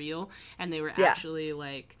 like, real, and they were actually,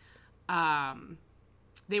 like,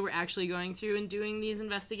 they were actually going through and doing these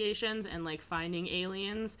investigations and, like, finding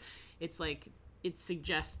aliens. It's, like, it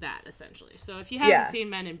suggests that, essentially. So if you haven't seen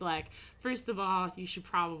Men in Black, first of all, you should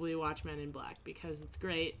probably watch Men in Black, because it's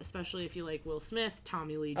great, especially if you like Will Smith.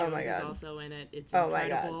 Tommy Lee Jones is also in it. It's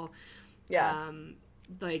incredible. Yeah. And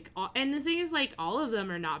the thing is, like, all of them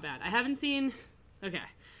are not bad. I haven't seen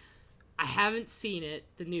it,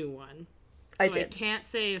 the new one. So I can't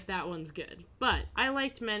say if that one's good. But I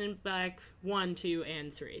liked Men in Black 1, 2,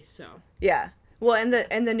 and 3, so. Yeah. Well,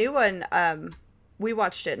 and the new one, we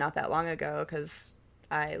watched it not that long ago because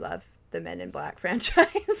I love the Men in Black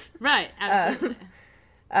franchise. Right, absolutely.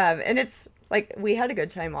 And it's, like, we had a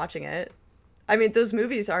good time watching it. I mean, those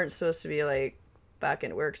movies aren't supposed to be, like,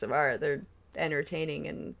 fucking works of art. They're entertaining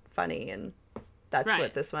and funny, and that's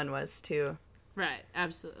what this one was, too. Right,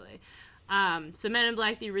 absolutely. So Men in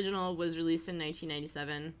Black, the original, was released in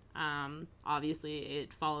 1997. Obviously,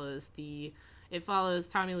 it follows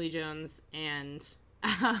Tommy Lee Jones and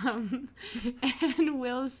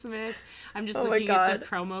Will Smith. I'm just looking at the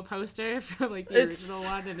promo poster for, like, the original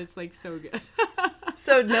one, and it's, like, so good.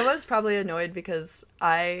 So Noah's probably annoyed because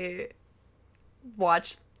I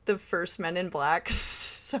watched the first Men in Black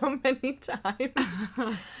so many times.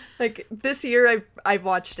 Like, this year I've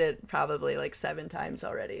watched it probably, like, 7 times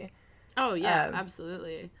already. Oh yeah,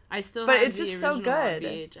 absolutely. I still but have it's the just original so good.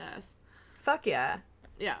 on VHS. Fuck yeah.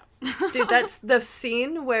 Yeah. Dude, that's the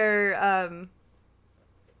scene where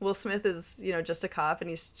Will Smith is, just a cop, and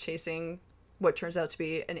he's chasing what turns out to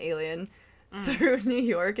be an alien through New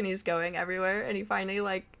York, and he's going everywhere, and he finally,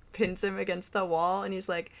 like, pins him against the wall, and he's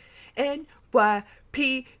like,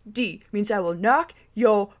 NYPD means I will knock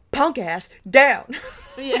your punk ass down.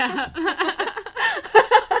 Yeah.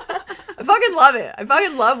 Fuck fucking love it. I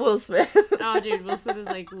fucking love Will Smith. Oh, dude, Will Smith is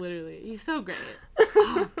like literally, he's so great.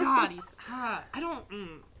 Oh God,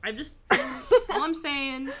 I'm just, all I'm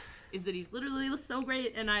saying is that he's literally so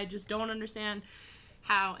great, and I just don't understand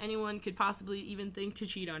how anyone could possibly even think to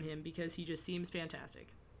cheat on him, because he just seems fantastic.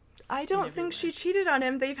 I don't think she cheated on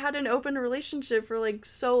him. They've had an open relationship for like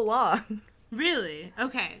so long. Really?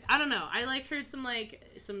 Okay. I don't know. I heard some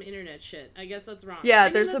internet shit. I guess that's wrong. Yeah,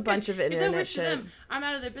 there's a bunch of internet shit. Them, I'm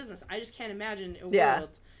out of their business. I just can't imagine a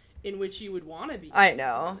world in which you would want to be in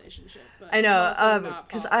a relationship. But I know.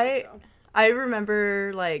 Because I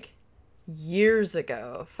remember like years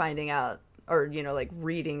ago finding out, or like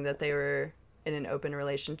reading that they were in an open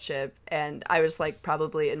relationship, and I was like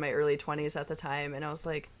probably in my early 20s at the time, and I was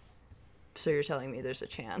like, so you're telling me there's a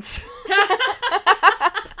chance?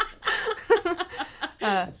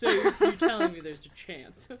 So you're telling me there's a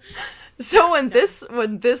chance? So when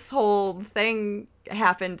this whole thing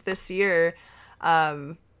happened this year,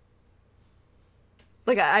 like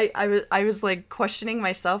I was like questioning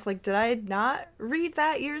myself, like, did I not read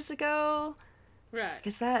that years ago? Right.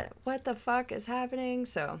 Is that what the fuck is happening?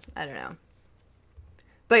 So I don't know.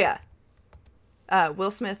 But yeah,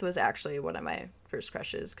 Will Smith was actually one of my first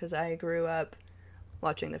crushes, because I grew up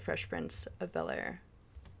watching The Fresh Prince of Bel-Air.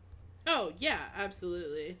 Oh yeah,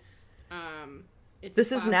 absolutely.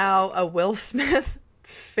 This is now a Will Smith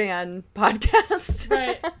fan podcast.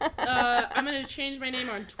 Right. I'm gonna change my name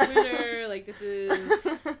on Twitter. Like, this is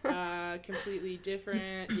completely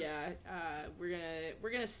different. Yeah.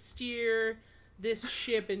 We're gonna steer this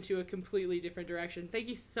ship into a completely different direction. Thank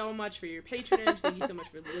you so much for your patronage. Thank you so much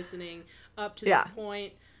for listening up to this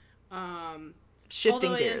point. Shifting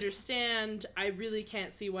although gears. I understand, I really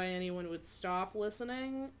can't see why anyone would stop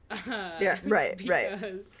listening. Yeah, right.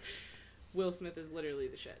 Because Will Smith is literally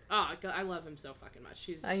the shit. Oh, I love him so fucking much.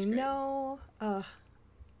 He's just great. Know. But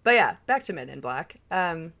yeah, back to Men in Black.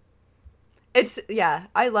 I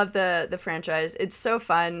love the franchise. It's so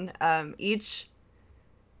fun.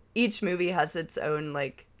 Each movie has its own,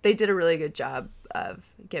 like, they did a really good job of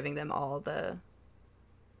giving them all their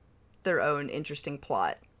own interesting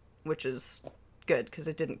plot, which is good because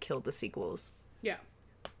it didn't kill the sequels. Yeah.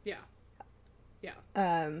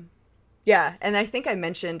 And I think I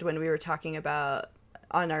mentioned when we were talking about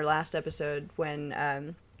on our last episode when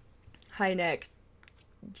Hynek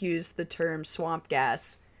used the term swamp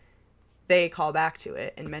gas, they call back to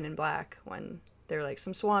it in Men in Black when they're like,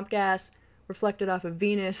 some swamp gas reflected off of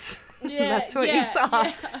Venus. Yeah, that's what you saw.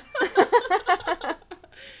 Yeah.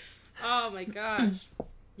 Oh my gosh.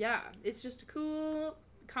 Yeah, it's just a cool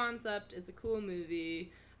concept. It's a cool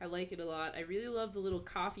movie. I like it a lot. I really love the little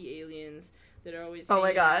coffee aliens that are always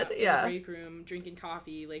hanging out in the break room drinking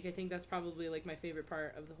coffee. Like, I think that's probably like my favorite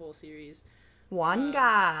part of the whole series.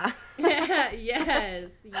 Wanga.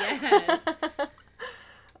 Yes.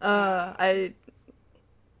 I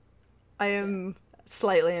am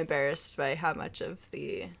slightly embarrassed by how much of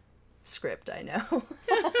the script I know.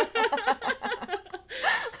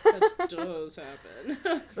 That does happen.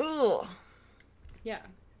 Ooh. Yeah.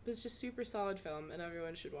 It's just super solid film, and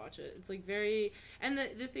everyone should watch it. It's like very, and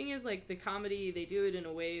the thing is, like, the comedy, they do it in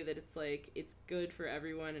a way that it's like it's good for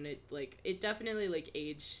everyone, and it definitely like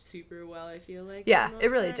aged super well, I feel like. Yeah, it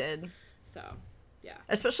really did. So, yeah.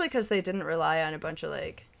 Especially because they didn't rely on a bunch of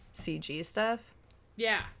like CG stuff.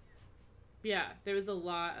 Yeah, there was a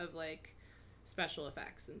lot of like special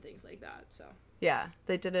effects and things like that. So yeah,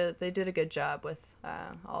 they did a good job with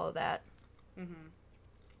all of that. Mm-hmm.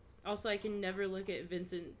 Also, I can never look at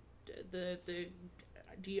Vincent, the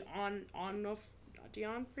D'Onofrio?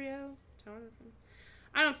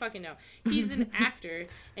 I don't fucking know. He's an actor,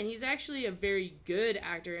 and he's actually a very good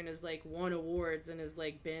actor and has, like, won awards and has,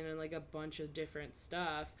 like, been in, like, a bunch of different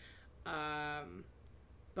stuff.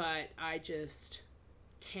 But I just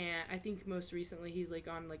can't. I think most recently he's, like,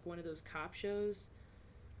 on, like, one of those cop shows.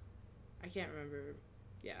 I can't remember.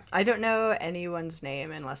 Yeah. I don't know anyone's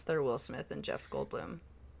name unless they're Will Smith and Jeff Goldblum.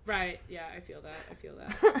 Right, yeah, I feel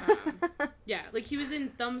that. Yeah, like, he was in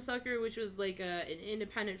Thumbsucker, which was, like, an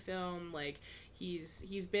independent film. Like,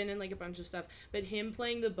 he's been in, like, a bunch of stuff. But him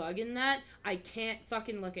playing the Bug in that, I can't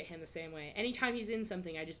fucking look at him the same way. Anytime he's in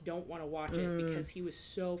something, I just don't want to watch it because he was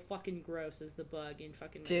so fucking gross as the Bug in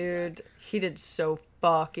fucking Dude, he did so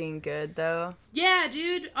fucking good, though. Yeah,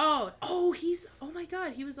 dude. Oh, my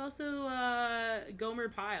God. He was also Gomer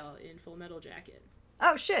Pyle in Full Metal Jacket.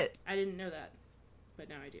 Oh, shit. I didn't know that. But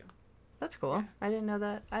now I do. That's cool. Yeah. I didn't know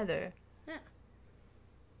that either.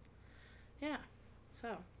 Yeah.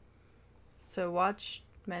 So watch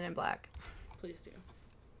Men in Black. Please do.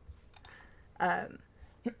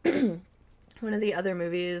 One of the other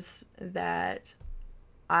movies that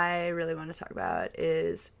I really want to talk about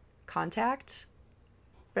is Contact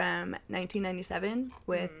from 1997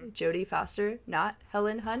 with Jodie Foster, not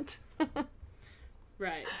Helen Hunt.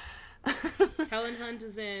 Right. Helen Hunt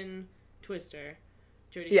is in Twister.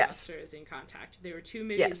 Jodie Foster is in Contact. They were two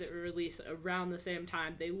movies that were released around the same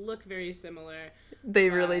time. They look very similar. They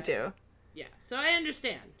really do. Yeah. So I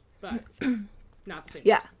understand, but not the same.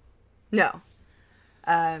 Yeah. Person. No.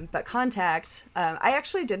 But Contact, I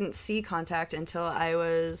actually didn't see Contact until I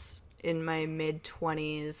was in my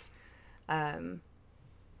mid-20s.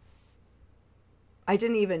 I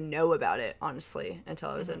didn't even know about it, honestly, until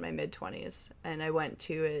I was in my mid-20s. And I went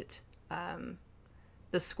to it.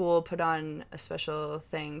 The school put on a special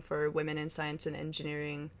thing for women in science and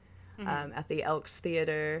engineering at the Elks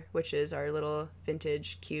Theater, which is our little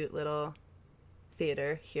vintage, cute little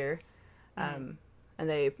theater here. And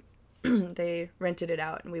they they rented it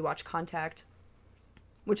out, and we watched Contact,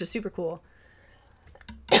 which is super cool.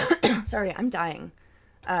 Sorry, I'm dying.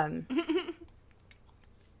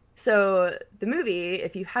 So the movie,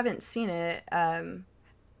 if you haven't seen it, I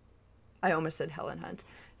almost said Helen Hunt.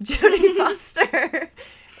 Jodie Foster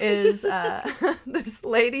is this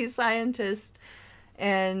lady scientist,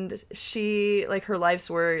 and she, like, her life's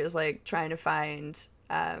work is, like, trying to find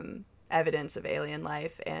evidence of alien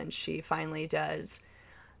life, and she finally does.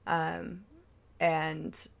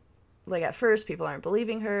 And, like, at first people aren't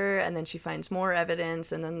believing her, and then she finds more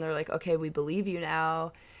evidence, and then they're like, okay, we believe you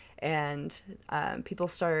now. And people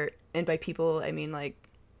start, and by people I mean, like,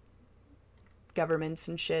 governments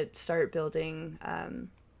and shit, start building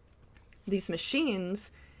these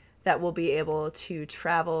machines that will be able to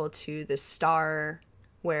travel to the star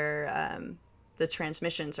where the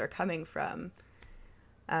transmissions are coming from.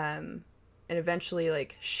 And eventually,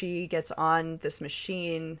 like, she gets on this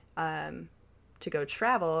machine to go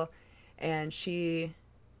travel, and she,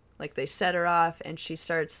 like, they set her off, and she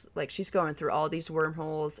starts, like, she's going through all these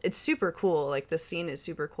wormholes. It's super cool. Like, the scene is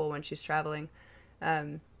super cool when she's traveling.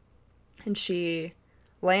 And she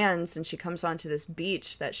lands, and she comes onto this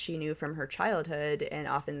beach that she knew from her childhood, and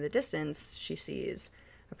off in the distance, she sees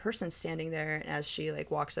a person standing there, and as she,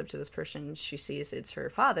 like, walks up to this person, she sees it's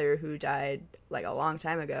her father, who died, like, a long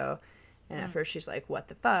time ago. And at first she's like, what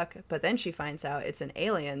the fuck? But then she finds out it's an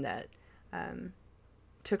alien that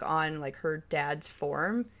took on, like, her dad's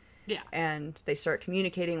form. Yeah. And they start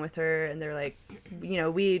communicating with her, and they're like, you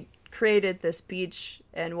know, we created this beach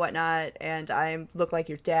and whatnot, and I look like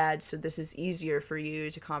your dad, so this is easier for you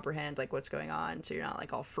to comprehend, like, what's going on, so you're not,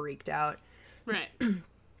 like, all freaked out. Right.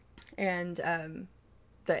 And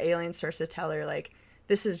the alien starts to tell her, like,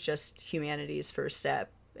 this is just humanity's first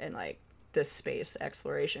step in, like, this space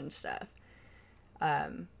exploration stuff.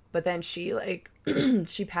 But then she, like,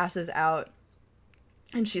 she passes out,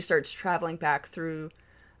 and she starts traveling back through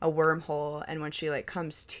a wormhole, and when she, like,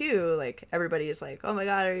 comes to, like, everybody is like, oh my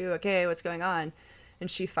god, are you okay, what's going on? And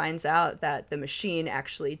she finds out that the machine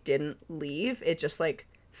actually didn't leave. It just, like,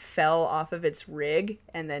 fell off of its rig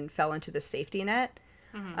and then fell into the safety net.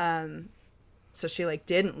 So she, like,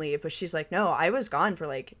 didn't leave, but she's like, no, I was gone for,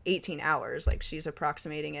 like, 18 hours. Like, she's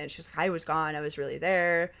approximating it. She's like, I was gone, I was really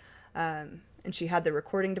there. And she had the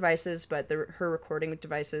recording devices, but her recording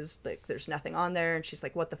devices, like, there's nothing on there. And she's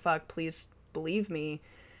like, what the fuck, please believe me.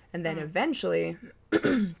 And then eventually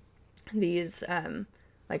these,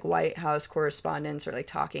 like, White House correspondents are, like,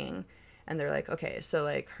 talking, and they're like, okay, so,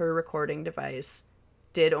 like, her recording device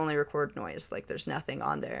did only record noise. Like, there's nothing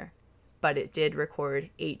on there, but it did record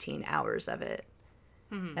 18 hours of it.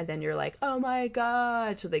 And then you're like, oh my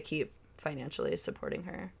god. So they keep financially supporting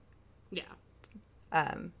her. Yeah.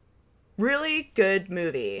 Really good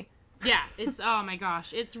movie. Yeah, it's, oh my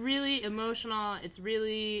gosh, it's really emotional. It's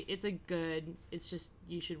just,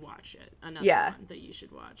 you should watch it. Another one that you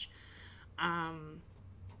should watch.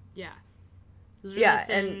 Yeah. It was released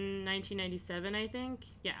in 1997, I think.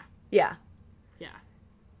 Yeah. Yeah. Yeah.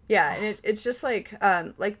 Yeah, and it's just, like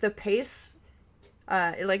the pace,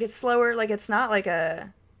 like, it's slower. Like, it's not like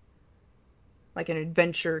an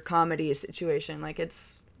adventure comedy situation. Like,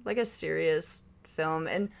 it's, like, a serious film,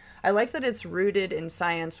 and I like that it's rooted in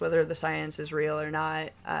science, whether the science is real or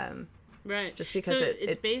not. Right. Just because so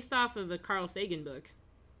it's based off of a Carl Sagan book.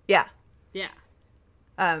 Yeah. Yeah.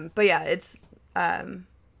 But yeah, it's,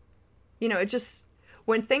 you know, it just,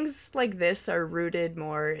 when things like this are rooted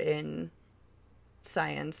more in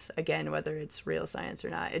science, again, whether it's real science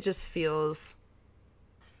or not, it just feels,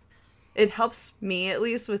 it helps me, at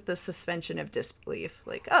least, with the suspension of disbelief.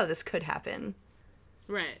 Like, oh, this could happen.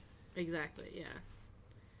 Right. Exactly. Yeah.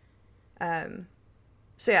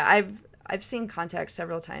 So yeah, I've seen Contact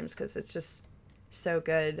several times because it's just so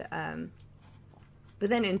good. But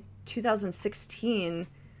then in 2016,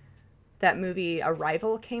 that movie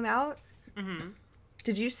Arrival came out. Mm-hmm.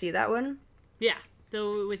 Did you see that one? Yeah,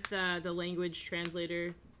 though with the language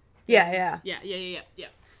translator. Yeah.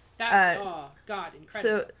 That oh god, incredible.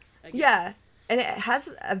 So yeah, and it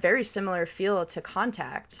has a very similar feel to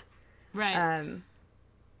Contact. Right.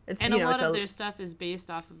 It's, and a lot of their stuff is based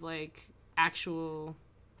off of like actual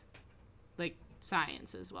like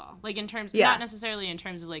science as well, like in terms not necessarily in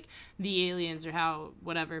terms of like the aliens or how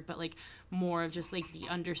whatever, but like more of just like the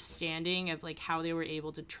understanding of like how they were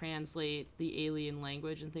able to translate the alien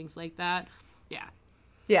language and things like that.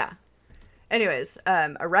 Yeah Anyways,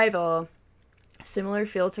 Arrival, similar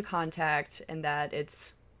feel to Contact in that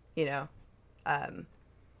it's, you know,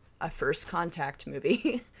 a first contact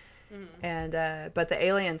movie. Mm-hmm. And but the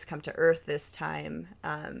aliens come to Earth this time,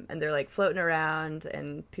 and they're like floating around,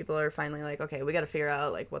 and people are finally like, okay, we got to figure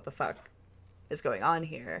out like what the fuck is going on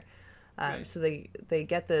here. Right. So they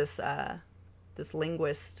get this this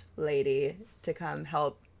linguist lady to come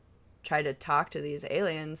help try to talk to these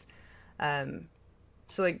aliens.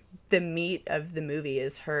 So like the meat of the movie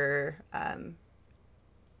is her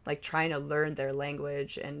like trying to learn their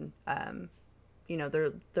language, and you know,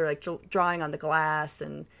 they're like drawing on the glass,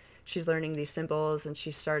 and she's learning these symbols, and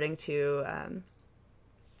she's starting to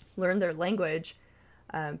learn their language.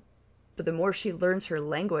 But the more she learns her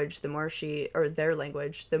language, the more their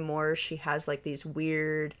language, the more she has like these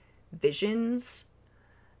weird visions.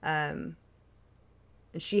 And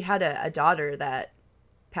she had a daughter that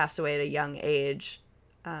passed away at a young age.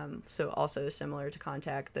 So also similar to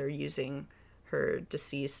Contact, they're using her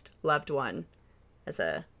deceased loved one as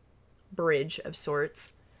a bridge of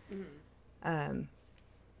sorts. Mm-hmm.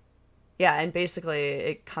 Yeah, and basically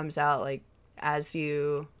it comes out like as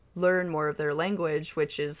you learn more of their language,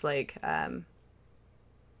 which is like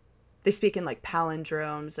they speak in like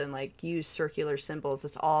palindromes and like use circular symbols.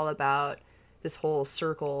 It's all about this whole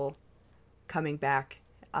circle coming back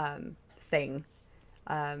thing.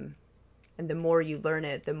 And the more you learn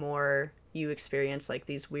it, the more you experience like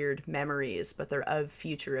these weird memories, but they're of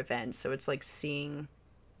future events. So it's like seeing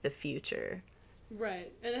the future.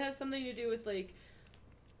 Right. And it has something to do with like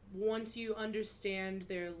once you understand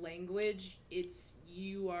their language,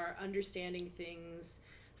 you are understanding things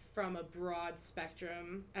from a broad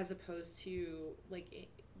spectrum as opposed to like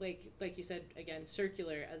you said again,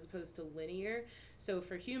 circular as opposed to linear. So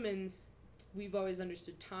for humans, we've always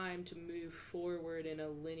understood time to move forward in a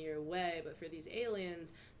linear way, but for these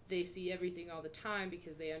aliens, they see everything all the time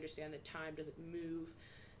because they understand that time doesn't move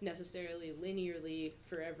necessarily linearly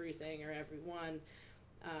for everything or everyone.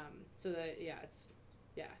 So that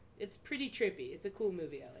it's pretty trippy. It's a cool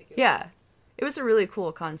movie. I like it. Yeah, it was a really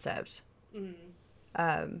cool concept. Mm-hmm.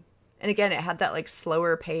 And again, it had that like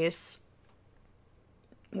slower pace,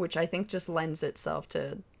 which I think just lends itself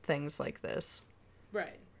to things like this.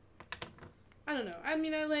 Right. I don't know. I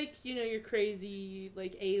mean, I like, you know, your crazy,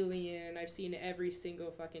 like, Alien. I've seen every single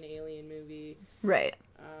fucking Alien movie. Right.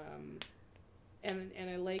 And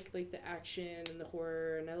I like the action and the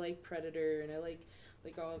horror, and I like Predator, and I like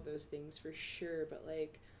all of those things for sure. But,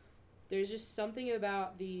 like, there's just something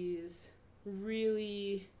about these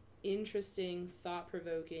really interesting,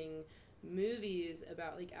 thought-provoking movies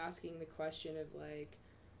about, like, asking the question of, like,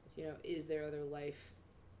 you know, is there other life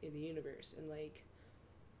in the universe? And, like,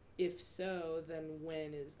 if so, then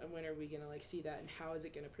when are we gonna like see that, and how is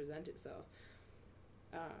it gonna present itself?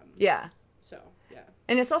 Yeah. So yeah.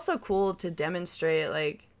 And it's also cool to demonstrate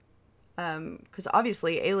like, because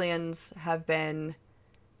obviously aliens have been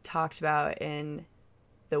talked about in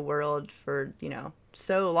the world for, you know,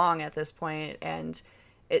 so long at this point, and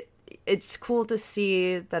it's cool to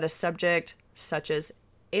see that a subject such as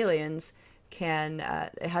aliens can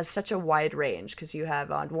it has such a wide range, because you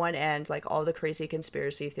have on one end like all the crazy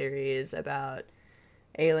conspiracy theories about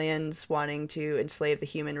aliens wanting to enslave the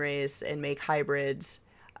human race and make hybrids,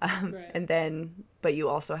 right. And then but you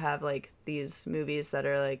also have like these movies that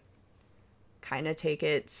are like kind of take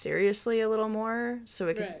it seriously a little more,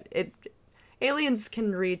 so aliens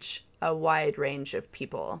can reach a wide range of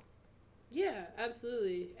people. Yeah,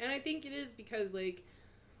 absolutely. And I think it is because like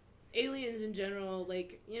aliens in general,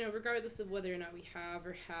 like, you know, regardless of whether or not we have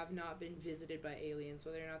or have not been visited by aliens,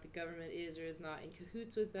 whether or not the government is or is not in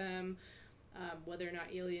cahoots with them, whether or not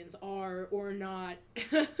aliens are or not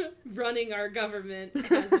running our government,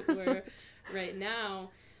 as it were, right now,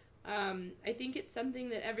 I think it's something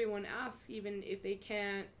that everyone asks, even if they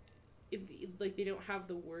can't, they don't have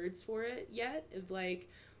the words for it yet, of, like,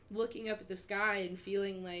 looking up at the sky and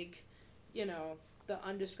feeling like, you know, the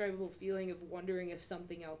undescribable feeling of wondering if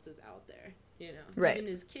something else is out there, you know. Right. Even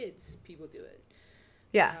as kids, people do it.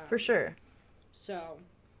 Yeah, for sure. So,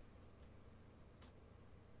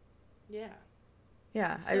 Yeah.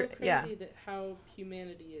 Yeah. It's so crazy that how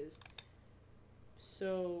humanity is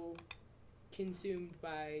so consumed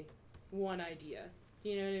by one idea.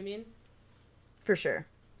 You know what I mean? For sure.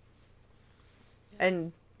 Yeah.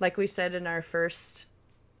 And like we said in our first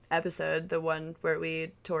episode, the one where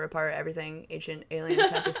we tore apart everything ancient aliens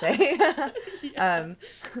had to say. Yeah.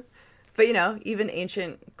 But, you know, even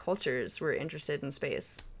ancient cultures were interested in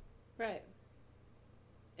space. Right.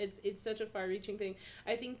 It's such a far-reaching thing.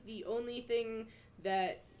 I think the only thing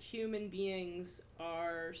that human beings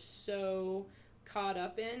are so caught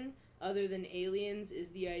up in, other than aliens, is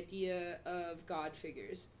the idea of God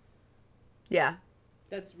figures. Yeah.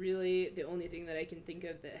 That's really the only thing that I can think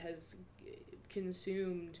of that has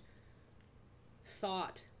consumed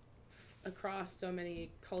thought across so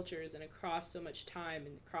many cultures and across so much time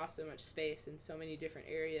and across so much space in so many different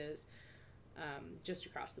areas, just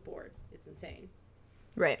across the board. It's insane.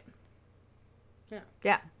 Right. Yeah.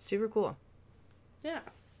 Yeah. Super cool. Yeah.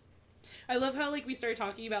 I love how, like, we started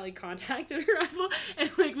talking about, like, contact and arrival,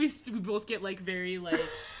 and, like, we both get, like, very, like,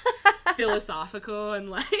 philosophical and,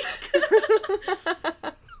 like...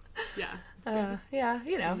 Yeah. It's good. Yeah,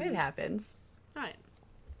 you know, it happens. Right.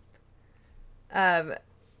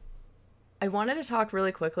 I wanted to talk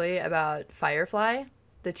really quickly about Firefly,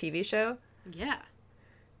 the TV show. Yeah.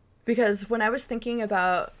 Because when I was thinking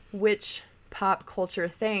about which pop culture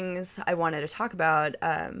things I wanted to talk about,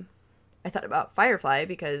 I thought about Firefly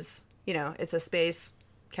because, you know, it's a space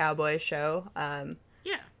cowboy show.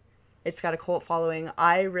 Yeah. It's got a cult following.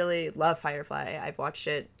 I really love Firefly. I've watched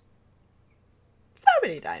it so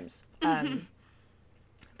many times.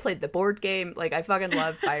 Played the board game. Like, I fucking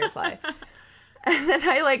love Firefly. And then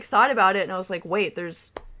I, like, thought about it and I was like, wait,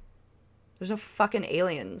 there's no fucking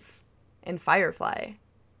aliens in Firefly.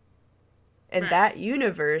 In that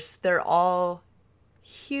universe, they're all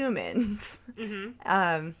humans.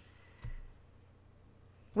 Mm-hmm.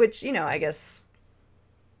 Which, you know, I guess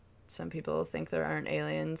some people think there aren't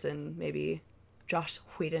aliens, and maybe Joss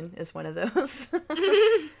Whedon is one of those.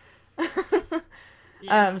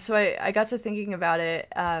 Yeah. So I got to thinking about it.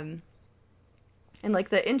 And, like,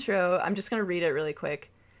 the intro, I'm just going to read it really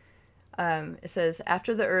quick. It says,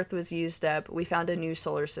 after the Earth was used up, we found a new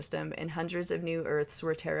solar system, and hundreds of new Earths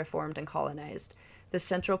were terraformed and colonized. The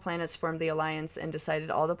central planets formed the alliance and decided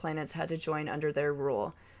all the planets had to join under their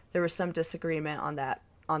rule. There was some disagreement on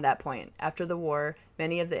that point. After the war,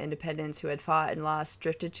 many of the independents who had fought and lost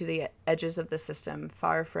drifted to the edges of the system,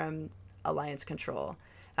 far from alliance control.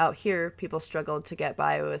 Out here, people struggled to get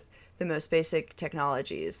by with the most basic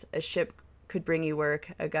technologies. A ship could bring you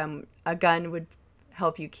work, a gun would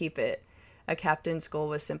help you keep it. A captain's goal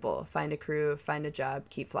was simple: find a crew, find a job,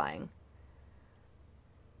 keep flying.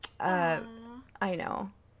 I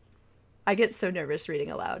know. I get so nervous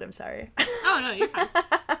reading aloud. I'm sorry. Oh, no, you're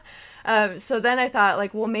fine. So then I thought,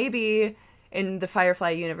 like, well, maybe in the Firefly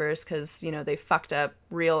universe, because, you know, they fucked up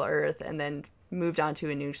real Earth and then moved on to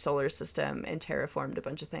a new solar system and terraformed a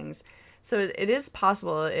bunch of things. So it is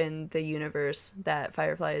possible in the universe that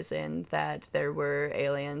Firefly is in that there were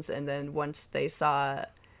aliens, and then once they saw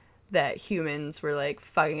that humans were, like,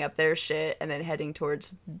 fucking up their shit and then heading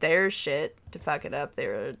towards their shit to fuck it up, they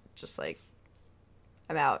were just like,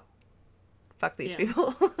 I'm out. Fuck these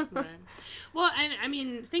people. Right. Well, and I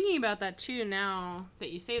mean, thinking about that too, now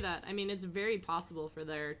that you say that, I mean, it's very possible for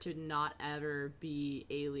there to not ever be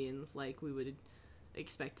aliens like we would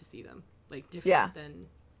expect to see them. Like, different than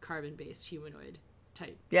carbon-based humanoid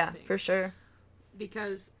type thing. For sure.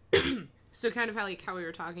 Because, so kind of how, like, how we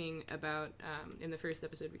were talking about in the first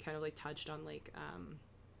episode, we kind of, like, touched on, like,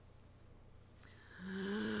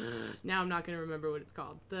 now I'm not going to remember what it's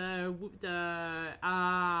called.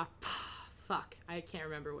 Fuck, I can't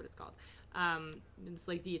remember what it's called. It's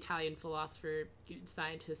like the Italian philosopher,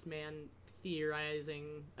 scientist man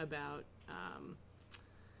theorizing about,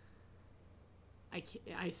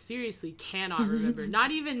 I seriously cannot remember.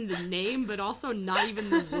 Not even the name, but also not even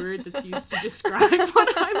the word that's used to describe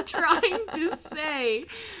what I'm trying to say.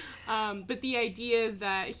 But the idea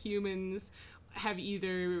that humans have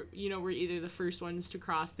either, you know, we're either the first ones to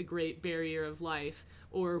cross the Great Barrier of Life,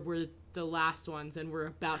 or we're the last ones and we're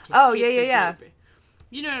about to hit the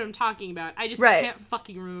You know what I'm talking about. I just can't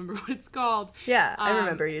fucking remember what it's called. Yeah, I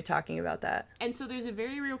remember you talking about that. And so there's a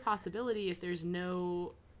very real possibility if there is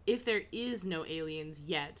no aliens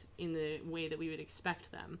yet in the way that we would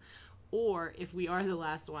expect them, or if we are the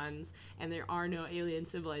last ones and there are no alien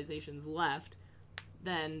civilizations left,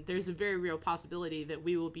 then there's a very real possibility that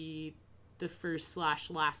we will be the first /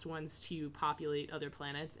 last ones to populate other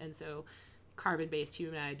planets. And so carbon-based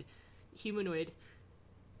humanoid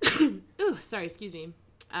ooh, sorry, excuse me,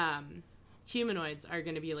 humanoids are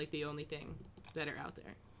going to be, like, the only thing that are out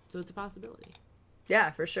there. So it's a possibility.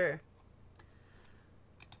 Yeah, for sure.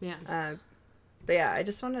 Yeah. But yeah, I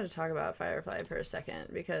just wanted to talk about Firefly for a second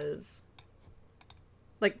because,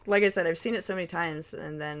 like I said, I've seen it so many times,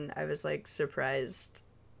 and then I was, like, surprised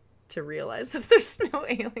to realize that there's no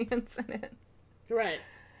aliens in it. Right.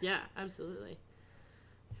 Yeah, absolutely.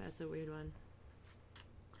 That's a weird one.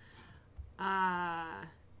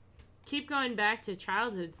 Keep going back to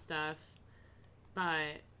childhood stuff,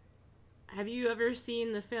 but have you ever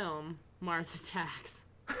seen the film Mars Attacks?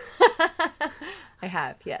 I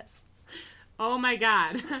have, yes. Oh my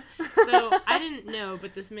god. So, I didn't know,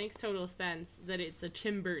 but this makes total sense that it's a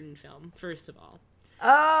Tim Burton film, first of all.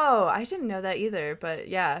 Oh, I didn't know that either, but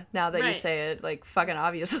yeah, now that you say it, like, fucking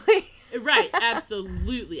obviously. Right,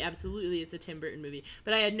 absolutely, it's a Tim Burton movie.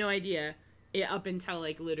 But I had no idea up until,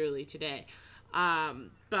 like, literally today.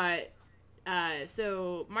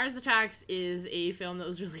 So Mars Attacks is a film that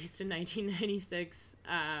was released in 1996,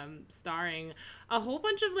 starring a whole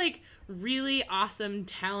bunch of, like, really awesome,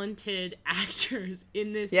 talented actors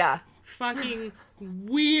in this fucking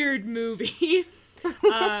weird movie.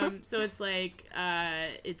 So it's like,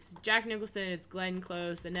 it's Jack Nicholson, it's Glenn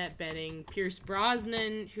Close, Annette Bening, Pierce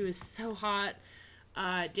Brosnan, who is so hot,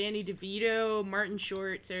 Danny DeVito, Martin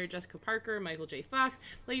Short, Sarah Jessica Parker, Michael J. Fox.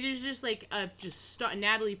 Like, there's just, like,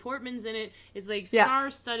 Natalie Portman's in it. It's, like,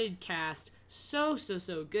 star-studded cast. So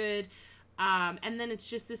good. And then it's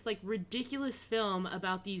just this, like, ridiculous film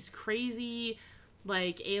about these crazy,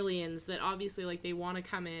 like, aliens that obviously, like, they want to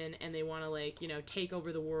come in and they want to, like, you know, take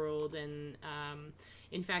over the world. And,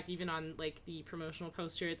 in fact, even on, like, the promotional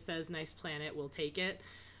poster, it says, "Nice planet, we'll take it."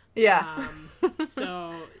 Yeah.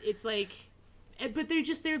 So it's, like... But they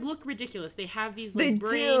look ridiculous. They have these, like,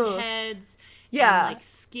 brain heads and, like,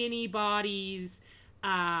 skinny bodies.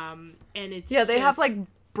 And it's they have, like,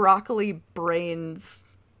 broccoli brains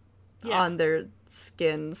on their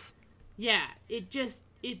skins. Yeah,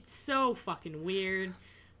 it's so fucking weird.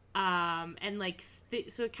 And, like, so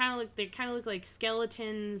they kind of look like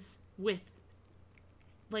skeletons with,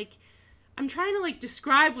 like, I'm trying to, like,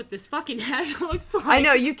 describe what this fucking head looks like. I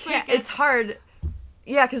know, you can't, it's hard.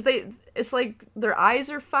 Yeah, because it's like their eyes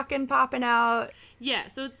are fucking popping out. Yeah,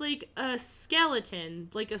 so it's like a skeleton,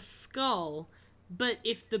 like a skull, but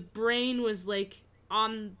if the brain was, like,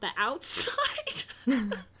 on the outside.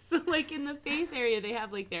 So, like, in the face area, they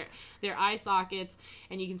have, like, their eye sockets,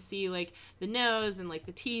 and you can see, like, the nose and, like,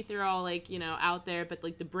 the teeth are all, like, you know, out there, but,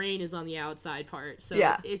 like, the brain is on the outside part. So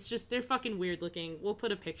it's just, they're fucking weird looking. We'll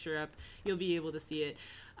put a picture up. You'll be able to see it.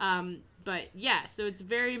 But yeah, so it's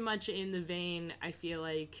very much in the vein, I feel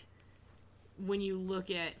like, when you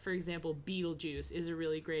look at, for example, Beetlejuice is a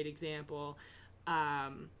really great example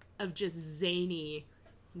of just zany,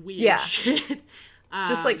 weird shit.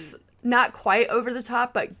 Just, like, not quite over the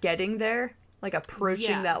top, but getting there, like,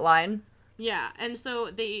 approaching that line. Yeah, and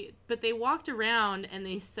so they walked around and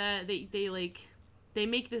they said, they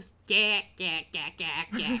make this gak.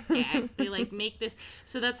 They, like, make this,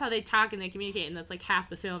 so that's how they talk and they communicate, and that's, like, half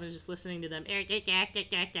the film is just listening to them.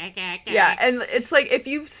 Yeah, and it's like, if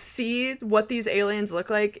you see what these aliens look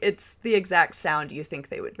like, it's the exact sound you think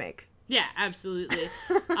they would make. Yeah, absolutely.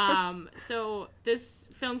 So this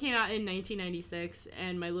film came out in 1996,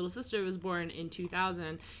 and my little sister was born in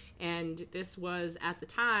 2000. And this was, at the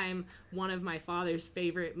time, one of my father's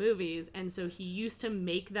favorite movies. And so he used to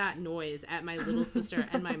make that noise at my little sister.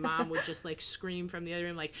 And my mom would just, like, scream from the other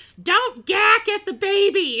room, like, "Don't gack at the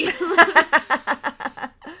baby!"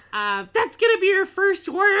 That's going to be your first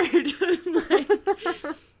word. Like,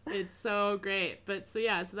 it's so great. But so,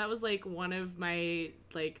 yeah, so that was, like, one of my,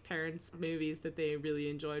 like, parents' movies that they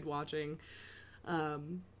really enjoyed watching.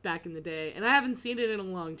 Back in the day, and I haven't seen it in a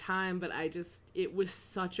long time, but it was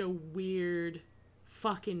such a weird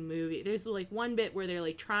fucking movie. There's, like, one bit where they're,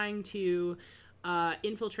 like, trying to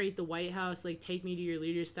infiltrate the White House, like, take me to your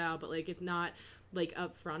leader style, but, like, it's not, like,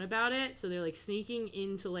 upfront about it. So they're, like, sneaking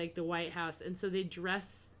into, like, the White House, and so they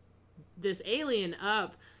dress this alien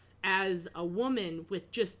up as a woman with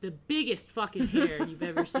just the biggest fucking hair you've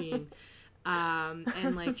ever seen,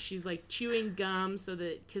 and, like, she's, like, chewing gum so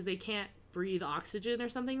that, because they can't breathe oxygen or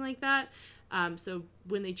something like that, so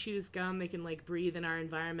when they chew this gum they can, like, breathe in our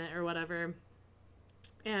environment or whatever.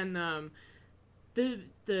 And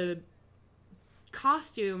the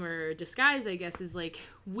costume or disguise, I guess, is, like,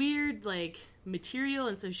 weird, like, material,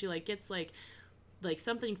 and so she, like, gets, like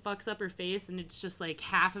something fucks up her face, and it's just, like,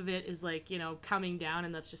 half of it is, like, you know, coming down,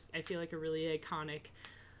 and that's just, I feel like, a really iconic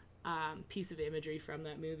piece of imagery from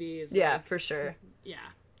that movie. Is, yeah, like, for sure.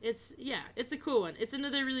 It's a cool one. It's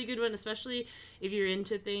another really good one, especially if you're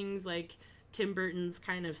into things like Tim Burton's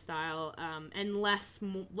kind of style, and less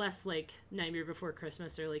like Nightmare Before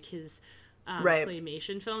Christmas or like his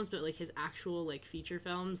claymation films, but like his actual like feature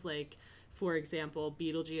films, like for example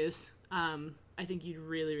Beetlejuice. I think you'd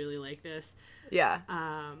really, really like this. Yeah.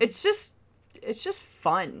 It's just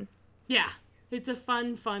fun. Yeah. It's a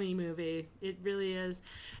fun, funny movie. It really is.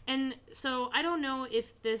 And so I don't know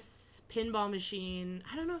if this pinball machine,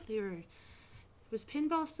 I don't know if was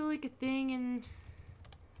pinball still like a thing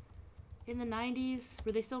in the 90s?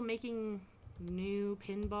 Were they still making new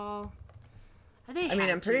pinball?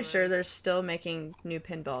 I'm pretty sure they're still making new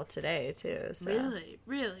pinball today too. So.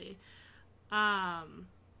 Really.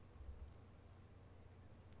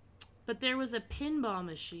 But there was a pinball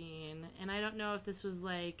machine, and I don't know if this was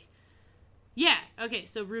like... Yeah, okay,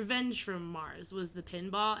 so Revenge from Mars was the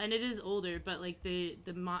pinball, and it is older, but like the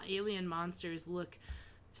alien monsters look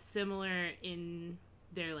similar in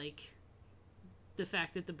their like the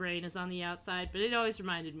fact that the brain is on the outside, but it always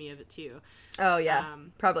reminded me of it too. Oh yeah,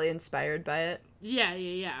 probably inspired by it. Yeah.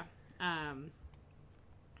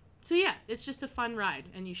 So yeah, it's just a fun ride,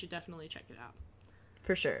 and you should definitely check it out.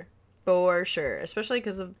 For sure, especially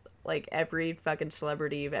because of like every fucking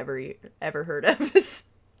celebrity you've ever heard of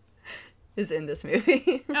is in this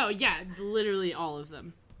movie. Oh yeah, literally all of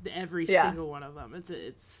them, every single one of them.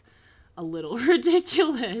 It's a little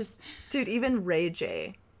ridiculous, dude. Even Ray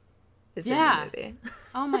J is in the movie.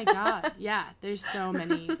 Oh my god, yeah. There's so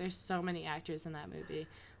many actors in that movie,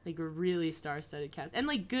 like a really star-studded cast, and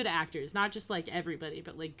like good actors, not just like everybody,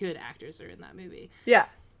 but like good actors are in that movie. Yeah,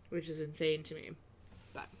 which is insane to me,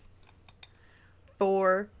 but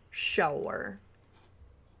for sure.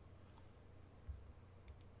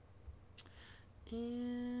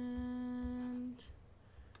 And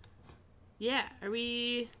yeah,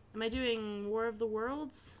 am I doing War of the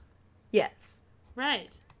Worlds? Yes.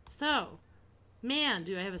 Right. So, man,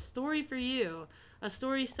 do I have a story for you. A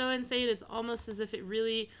story so insane it's almost as if it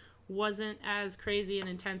really wasn't as crazy and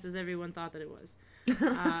intense as everyone thought that it was.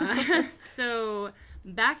 So,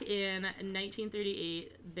 back in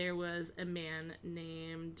 1938, there was a man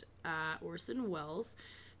named Orson Welles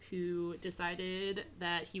who decided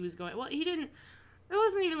that he was going... Well, it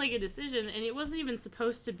wasn't even like a decision, and it wasn't even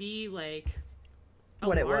supposed to be like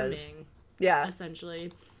what it was. Yeah. Essentially.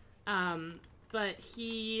 But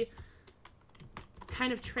he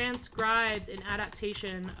kind of transcribed an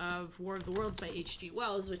adaptation of War of the Worlds by H.G.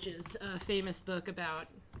 Wells, which is a famous book about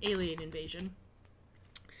alien invasion.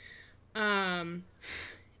 And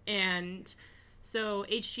so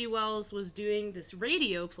H.G. Wells was doing this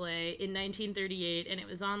radio play in 1938, and it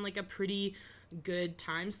was on like a pretty good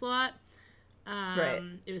time slot. Right.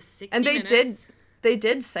 It was 60 and minutes. They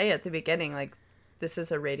did say at the beginning, like, this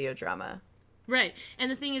is a radio drama. Right.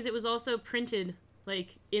 And the thing is, it was also printed,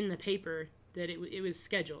 like, in the paper that it was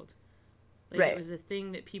scheduled. Like, right. It was a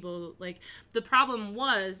thing that people, like, the problem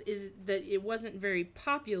is that it wasn't very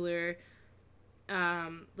popular.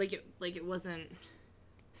 It wasn't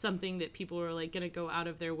something that people were, like, gonna go out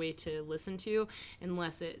of their way to listen to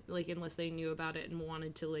unless they knew about it and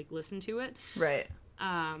wanted to, like, listen to it. Right.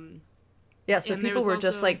 Yeah, so people were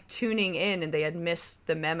just, like, tuning in and they had missed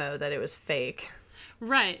the memo that it was fake.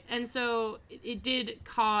 Right, and so it did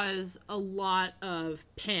cause a lot of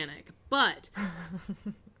panic, but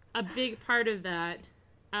a big part of that,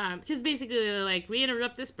 because basically they're like, we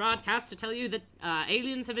interrupt this broadcast to tell you that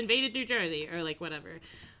aliens have invaded New Jersey, or, like, whatever.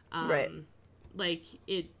 Right. Like,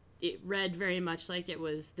 it read very much like it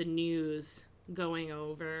was the news going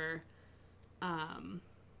over,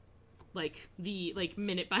 like the like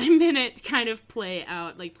minute by minute kind of play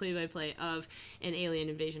out, like play by play of an alien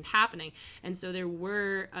invasion happening. And so there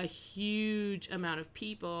were a huge amount of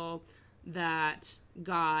people that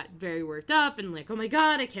got very worked up and like, oh my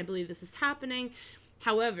god, I can't believe this is happening.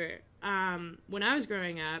 However, when I was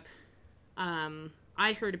growing up,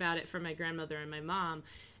 I heard about it from my grandmother and my mom,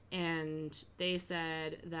 and they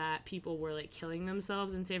said that people were like killing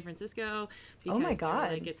themselves in San Francisco because oh my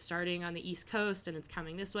god, like it's starting on the East Coast and it's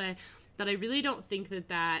coming this way. But I really don't think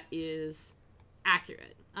that is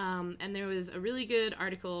accurate. And there was a really good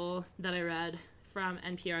article that I read from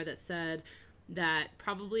NPR that said that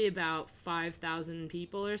probably about 5,000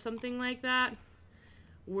 people or something like that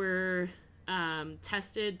were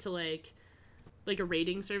tested to like a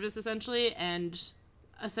rating service essentially, and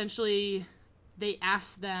essentially they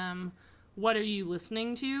asked them, what are you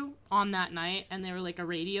listening to on that night? And they were like a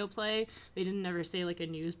radio play. They didn't ever say like a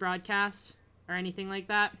news broadcast or anything like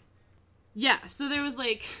that. Yeah, so there was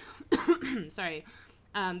like, sorry,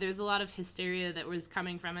 there's a lot of hysteria that was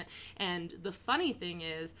coming from it. And the funny thing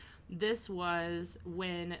is This was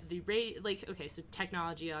when so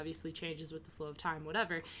technology obviously changes with the flow of time,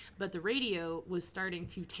 whatever, but the radio was starting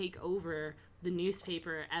to take over the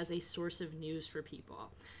newspaper as a source of news for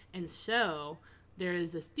people. And so there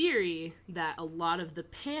is a theory that a lot of the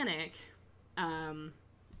panic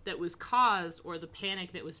that was caused, or the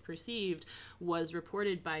panic that was perceived, was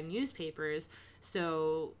reported by newspapers.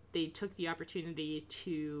 So they took the opportunity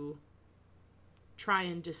to try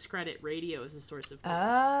and discredit radio as a source of news.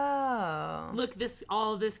 Oh. Look,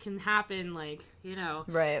 all of this can happen, like,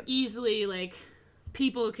 right. easily, like,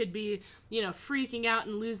 people could be, freaking out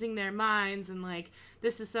and losing their minds, and, like,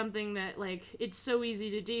 this is something that, like, it's so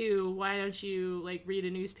easy to do, why don't you, like, read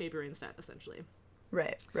a newspaper instead, essentially.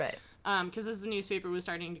 Right. Because as the newspaper was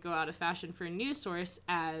starting to go out of fashion for a news source,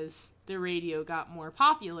 as the radio got more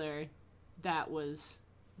popular, that was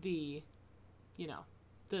the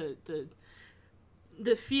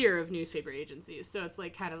fear of newspaper agencies. So it's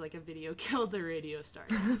like kind of like a video killed the radio star.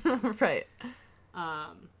 Right.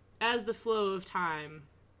 As the flow of time,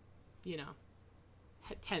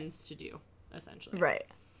 tends to do, essentially. Right.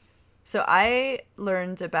 So I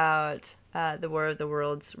learned about the War of the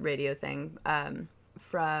Worlds radio thing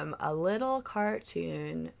from a little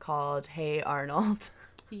cartoon called Hey Arnold.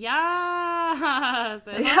 Yes!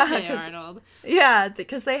 Hey Arnold. Yeah,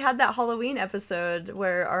 because they had that Halloween episode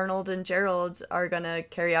where Arnold and Gerald are going to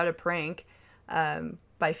carry out a prank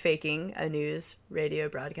by faking a news radio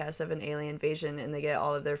broadcast of an alien invasion, and they get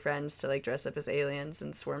all of their friends to, like, dress up as aliens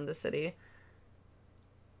and swarm the city.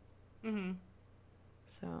 Mm-hmm.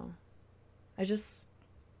 So, I just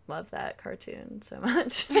love that cartoon so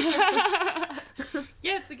much.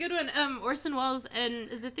 Yeah, it's a good one. Orson Welles, and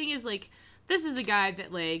the thing is, like, this is a guy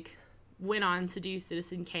that, like, went on to do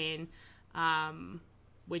Citizen Kane,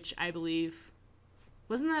 which I believe,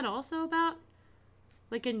 wasn't that also about,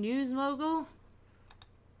 like, a news mogul?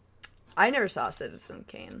 I never saw Citizen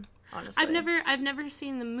Kane, honestly. I've never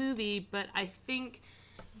seen the movie, but I think,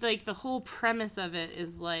 like, the whole premise of it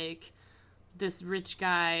is, like, this rich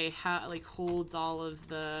guy holds all of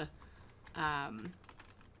the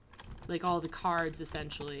all the cards,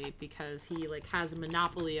 essentially, because he, like, has a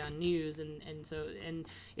monopoly on news, and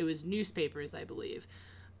it was newspapers, I believe,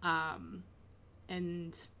 and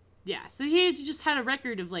yeah, so he just had a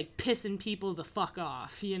record of, like, pissing people the fuck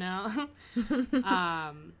off,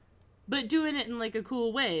 but doing it in, like, a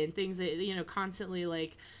cool way, and things that, constantly,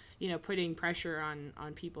 like, putting pressure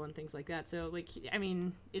on people and things like that. So, like, I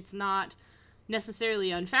mean, it's not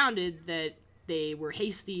necessarily unfounded that they were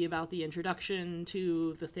hasty about the introduction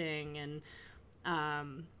to the thing, and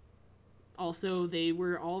also they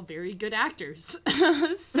were all very good actors.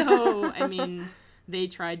 So, I mean, they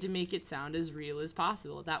tried to make it sound as real as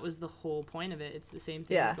possible. That was the whole point of it. It's the same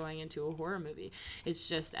thing as going into a horror movie. It's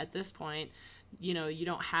just, at this point, you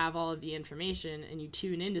don't have all of the information, and you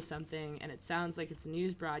tune into something and it sounds like it's a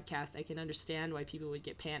news broadcast. I can understand why people would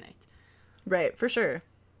get panicked. Right, for sure.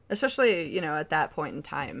 Especially, at that point in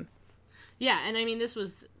time. Yeah, and I mean, this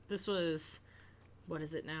was, what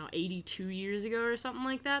is it now, 82 years ago or something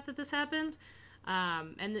like that this happened.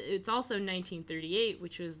 And it's also 1938,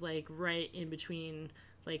 which was, like, right in between,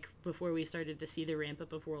 like, before we started to see the ramp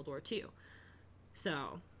up of World War II.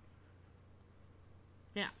 So,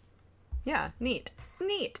 yeah. Yeah, neat.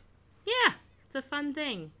 Yeah, it's a fun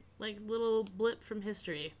thing. Like, little blip from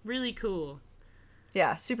history. Really cool.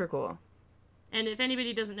 Yeah, super cool. And if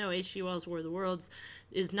anybody doesn't know, H.G. Wells' War of the Worlds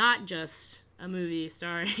is not just a movie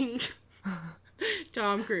starring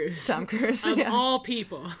Tom Cruise. Of all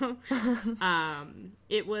people.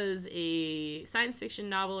 It was a science fiction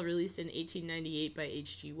novel released in 1898 by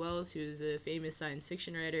H.G. Wells, who is a famous science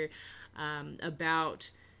fiction writer, about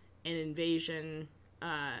an invasion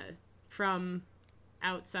from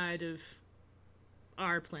outside of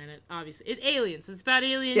our planet. Obviously, it's aliens. It's about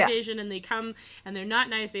alien invasion, and they come, and they're not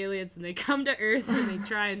nice aliens, and they come to Earth and they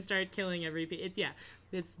try and start killing everybody.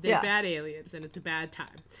 They're bad aliens, and it's a bad time.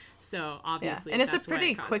 So obviously, and it's a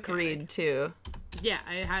pretty quick read too. Yeah,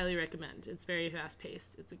 I highly recommend. It's very fast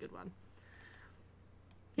paced. It's a good one.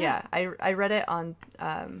 Yeah, I read it on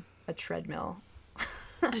a treadmill.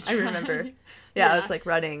 I remember. Yeah, I was, like,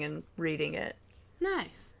 running and reading it.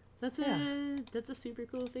 Nice. That's a super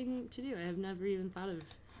cool thing to do. I have never even thought of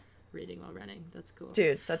reading while running. That's cool.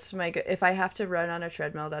 Dude, that's if I have to run on a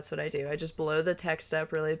treadmill, that's what I do. I just blow the text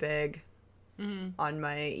up really big on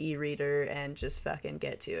my e-reader and just fucking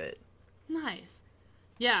get to it. Nice.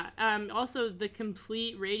 Yeah. Also, the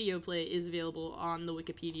complete radio play is available on the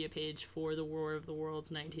Wikipedia page for the War of the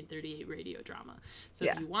Worlds 1938 radio drama. So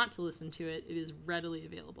if you want to listen to it, it is readily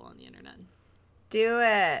available on the internet. Do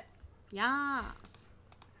it. Yes.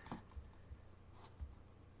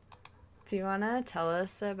 Do you want to tell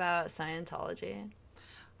us about Scientology?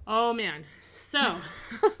 Oh, man. So,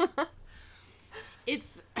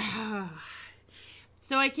 it's...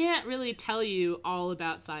 So I can't really tell you all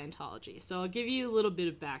about Scientology. So I'll give you a little bit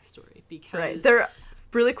of backstory because... Right.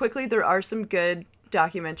 Really quickly, there are some good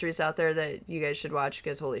documentaries out there that you guys should watch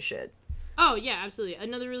because holy shit. Oh, yeah, absolutely.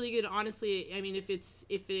 Another really good, honestly, I mean, if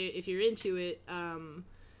you're into it,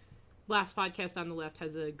 Last Podcast on the Left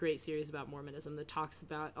has a great series about Mormonism that talks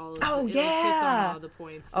about all of it. Oh, yeah! It hits on all the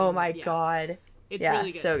points. Oh, my God. It's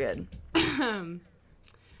really good. So good.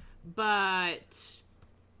 But,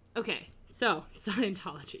 okay, so,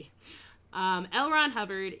 Scientology. L. Ron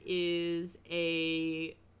Hubbard is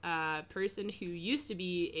a person who used to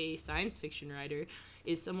be a science fiction writer,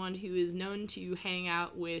 is someone who is known to hang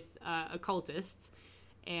out with occultists,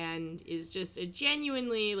 and is just a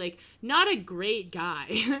genuinely, like, not a great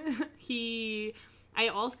guy. I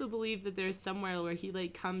also believe that there's somewhere where he,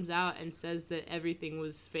 like, comes out and says that everything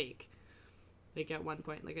was fake. Like, at one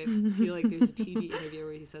point. Like, I feel like there's a TV interview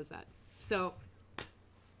where he says that. So,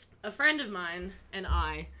 a friend of mine and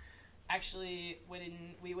I actually,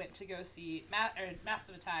 when we went to go see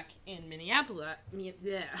Massive Attack in Minneapolis.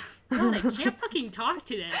 God, I can't fucking talk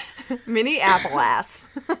today. Minneapolis.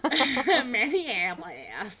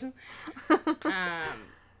 Minneapolis.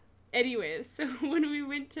 Anyways, so when we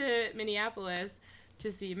went to Minneapolis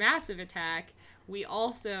to see Massive Attack, we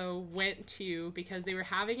also went to, because they were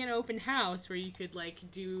having an open house where you could, like,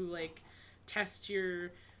 do, like, test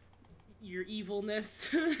your evilness,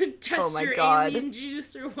 test your alien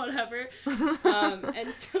juice or whatever.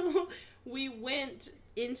 And so we went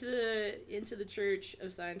into the Church of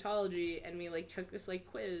Scientology, and we, like, took this, like,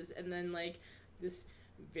 quiz, and then, like, this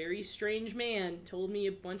very strange man told me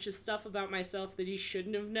a bunch of stuff about myself that he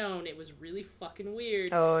shouldn't have known. It was really fucking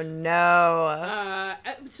weird. Oh, no.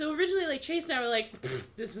 So originally, like, Chase and I were like,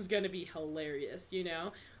 this is gonna be hilarious, you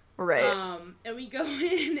know? Right. And we go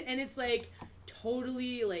in, and it's, like,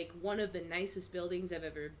 totally, like, one of the nicest buildings I've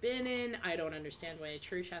ever been in. I don't understand why a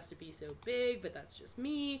church has to be so big, but that's just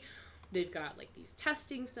me. They've got, like, these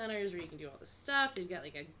testing centers where you can do all this stuff. They've got,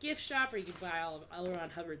 like, a gift shop where you can buy all of L.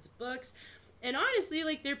 Ron Hubbard's books. And honestly,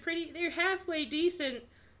 like, they're halfway decent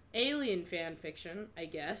alien fan fiction, I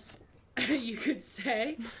guess, you could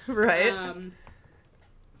say. Right.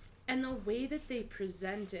 And the way that they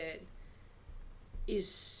present it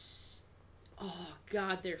is, oh,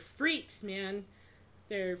 God, they're freaks, man.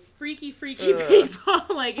 They're freaky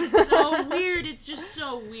people. Like, it's so weird. It's just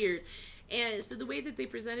so weird. And so the way that they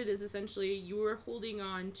present it is essentially you're holding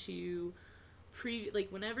on to,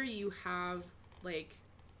 whenever you have, like,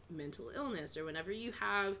 mental illness, or whenever you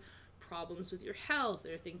have problems with your health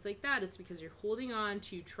or things like that, it's because you're holding on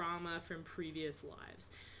to trauma from previous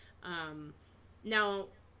lives. Now,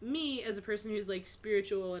 me, as a person who's, like,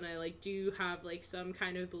 spiritual, and I, like, do have, like, some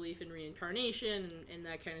kind of belief in reincarnation and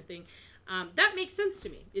that kind of thing, that makes sense to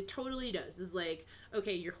me. It totally does. It's like,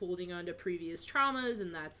 okay, you're holding on to previous traumas,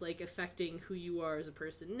 and that's, like, affecting who you are as a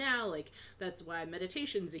person now. Like, that's why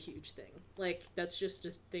meditation's a huge thing. Like, that's just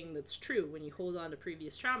a thing that's true. When you hold on to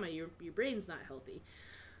previous trauma, your brain's not healthy.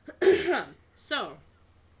 So,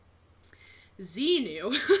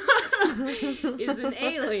 Xenu is an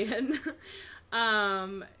alien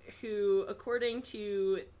who, according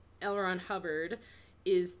to L. Ron Hubbard,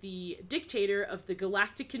 is the dictator of the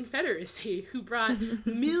Galactic Confederacy, who brought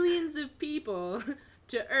millions of people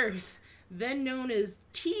to Earth, then known as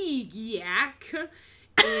Teagiak, in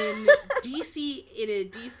a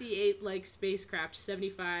DC-8 like spacecraft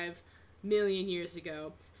 75 million years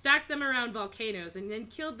ago, stacked them around volcanoes, and then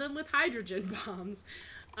killed them with hydrogen bombs.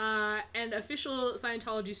 And official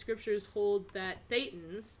Scientology scriptures hold that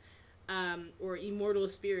Thetans, or immortal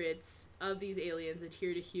spirits of these aliens,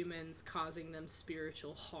 adhere to humans, causing them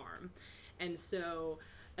spiritual harm. And so,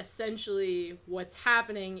 essentially, what's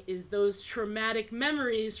happening is those traumatic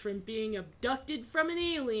memories from being abducted from an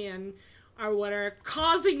alien are what are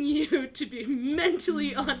causing you to be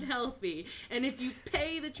mentally unhealthy. And if you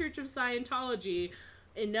pay the Church of Scientology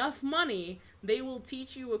enough money, they will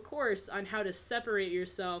teach you a course on how to separate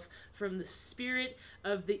yourself from the spirit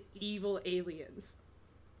of the evil aliens.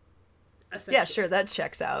 Yeah, sure, that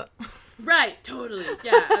checks out. Right, totally.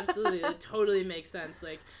 Yeah, absolutely. It totally makes sense.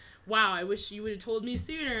 Like, wow, I wish you would have told me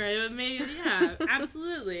sooner. Yeah,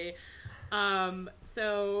 absolutely.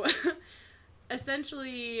 So,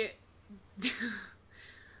 essentially,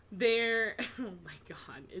 they're, oh my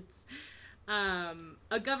God, it's, a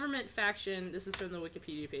government faction, this is from the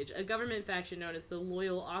Wikipedia page, a government faction known as the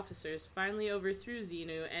Loyal Officers finally overthrew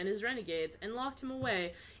Xenu and his renegades and locked him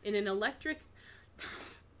away in an electronic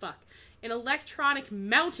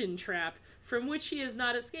mountain trap from which he has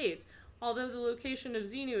not escaped. Although the location of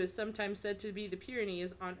Xenu is sometimes said to be the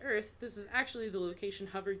Pyrenees on Earth, this is actually the location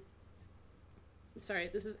Hubbard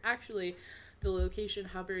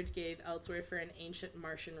gave elsewhere for an ancient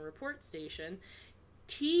Martian report station.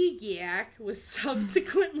 Tegeac was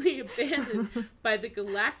subsequently abandoned by the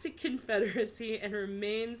Galactic Confederacy and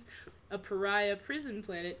remains a pariah prison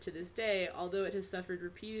planet to this day, although it has suffered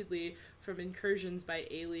repeatedly from incursions by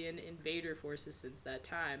alien invader forces since that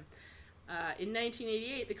time. In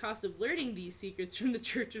 1988, the cost of learning these secrets from the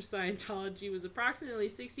Church of Scientology was approximately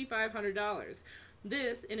 $6,500.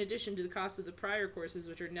 This, in addition to the cost of the prior courses,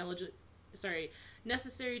 which are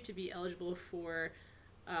necessary to be eligible for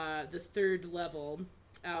the third level,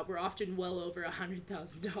 were often well over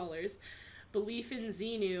 $100,000. Belief in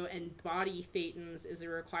Xenu and body thetans is a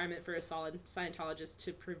requirement for a solid Scientologist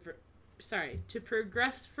to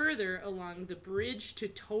progress further along the bridge to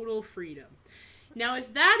total freedom. Now,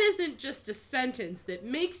 if that isn't just a sentence that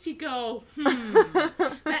makes you go,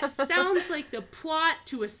 that sounds like the plot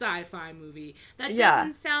to a sci-fi movie. That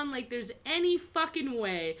doesn't sound like there's any fucking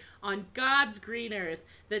way on God's green earth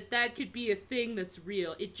that could be a thing that's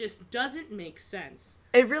real. It just doesn't make sense.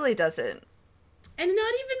 It really doesn't. And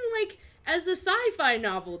not even, like, as a sci-fi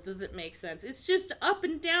novel does it make sense. It's just up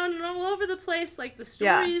and down and all over the place. Like, the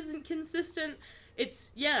story isn't consistent.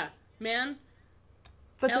 It's, man.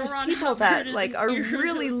 But there's people that, like, are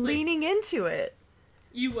really leaning into it.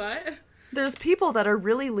 You what? There's people that are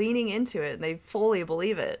really leaning into it, and they fully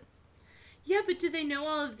believe it. Yeah, but do they know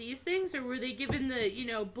all of these things? Or were they given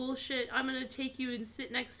the, bullshit, I'm going to take you and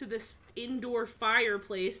sit next to this indoor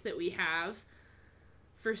fireplace that we have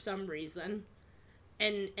for some reason?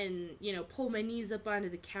 And pull my knees up onto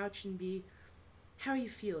the couch and be, how are you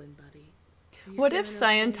feeling, buddy? What if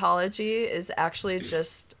Scientology is actually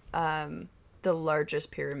just, the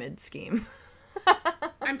largest pyramid scheme?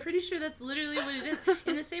 I'm pretty sure that's literally what it is.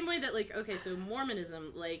 In the same way that, like, okay, so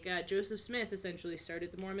Mormonism, like, Joseph Smith essentially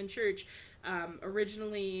started the Mormon Church.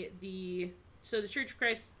 Originally, the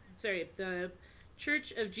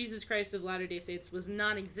Church of Jesus Christ of Latter-day Saints was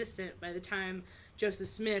non-existent by the time Joseph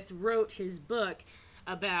Smith wrote his book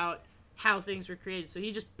about how things were created. So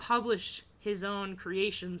he just published his own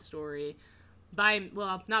creation story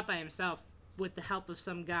not by himself, with the help of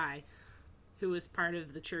some guy who was part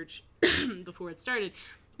of the church before it started.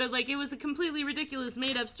 But, like, it was a completely ridiculous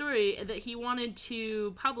made-up story that he wanted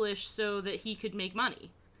to publish so that he could make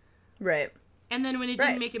money. Right. And then when it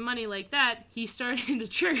didn't make him money like that, he started a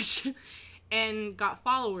church and got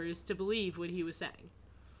followers to believe what he was saying.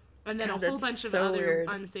 And then a whole bunch of other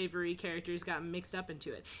unsavory characters got mixed up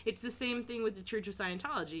into it. It's the same thing with the Church of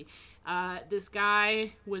Scientology. This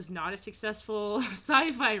guy was not a successful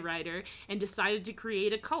sci-fi writer and decided to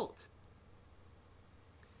create a cult.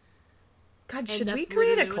 God, should we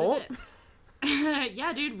create a cult?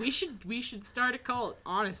 Yeah, dude, we should start a cult,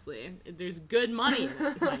 honestly. There's good money in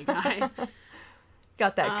it, my guy.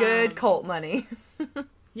 Got that good cult money.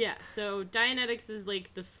 Yeah, so Dianetics is,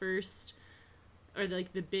 like, the first, or,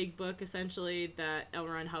 like, the big book, essentially, that L.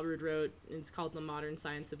 Ron Hubbard wrote. It's called The Modern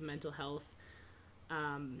Science of Mental Health.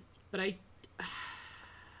 But I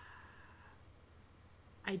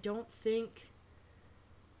don't think...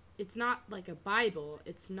 It's not, like, a Bible.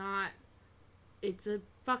 It's a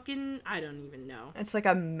fucking... I don't even know. It's like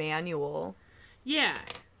a manual. Yeah.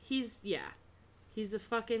 He's a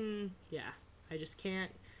fucking... Yeah. I just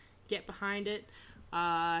can't get behind it.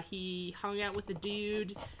 He hung out with a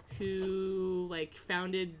dude who, like,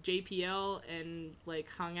 founded JPL and, like,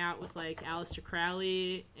 hung out with, like, Aleister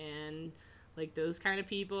Crowley and, like, those kind of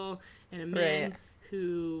people. And a man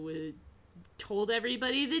who told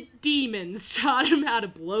everybody that demons taught him how to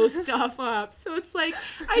blow stuff up. So it's like,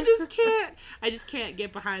 I just can't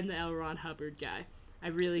get behind the L. Ron Hubbard guy. I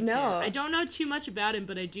really can't. I don't know too much about him,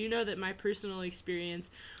 but I do know that my personal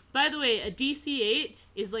experience... By the way, a DC-8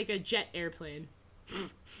 is like a jet airplane.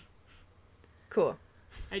 Cool.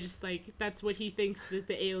 I just, like, that's what he thinks that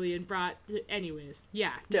the alien brought. Anyways,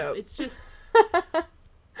 yeah. Dope. No, it's just...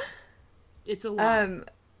 It's a lot.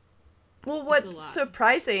 Well, what's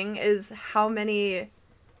surprising is how many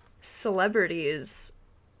celebrities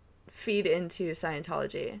feed into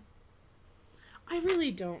Scientology. I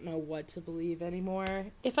really don't know what to believe anymore.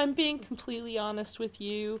 If I'm being completely honest with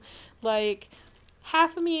you, like,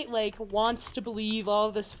 half of me, like, wants to believe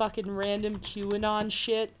all this fucking random QAnon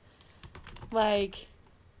shit. Like,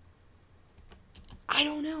 I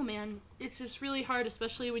don't know, man. It's just really hard,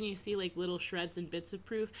 especially when you see, like, little shreds and bits of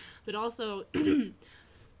proof. But also...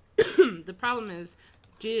 the problem is,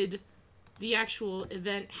 did the actual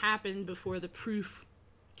event happen before the proof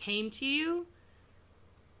came to you?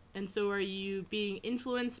 And so are you being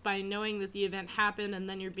influenced by knowing that the event happened and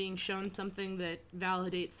then you're being shown something that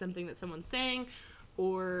validates something that someone's saying?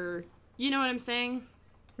 Or, you know what I'm saying?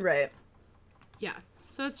 Right. Yeah.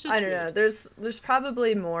 So it's just I don't weird. know. There's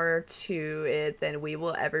probably more to it than we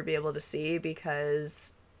will ever be able to see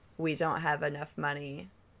because we don't have enough money.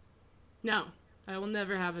 No. I will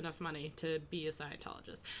never have enough money to be a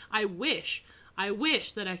Scientologist. I wish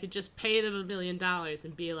that I could just pay them $1 million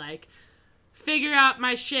and be like, figure out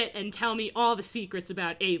my shit and tell me all the secrets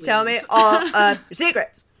about aliens. Tell me all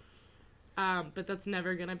secrets. But that's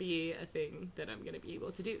never going to be a thing that I'm going to be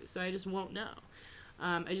able to do. So I just won't know.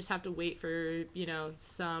 I just have to wait for,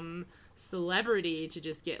 some celebrity to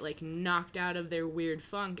just get, like, knocked out of their weird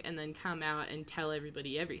funk and then come out and tell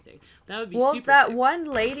everybody everything. That would be super sick. Well, that one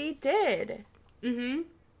lady did. Mm-hmm.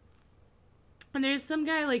 And there's some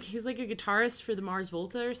guy, like, he's, like, a guitarist for the Mars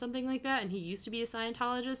Volta or something like that, and he used to be a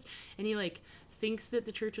Scientologist, and he, like, thinks that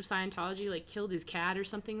the Church of Scientology, like, killed his cat or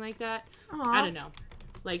something like that. Aww. I don't know.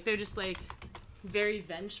 Like, they're just, like, very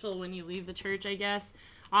vengeful when you leave the church, I guess.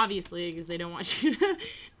 Obviously, because they don't want you to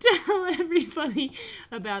tell everybody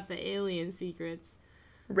about the alien secrets.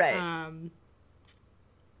 Right.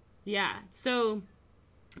 Yeah, so,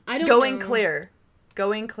 I don't Going know. Clear.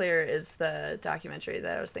 Going Clear is the documentary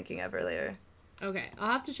that I was thinking of earlier. Okay, I'll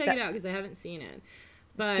have to check it out because I haven't seen it.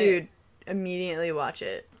 But dude, immediately watch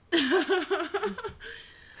it.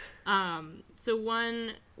 So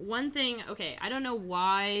one thing, okay, I don't know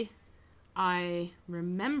why I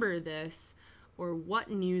remember this or what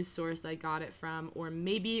news source I got it from, or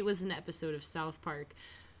maybe it was an episode of South Park,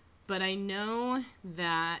 but I know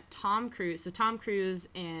that Tom Cruise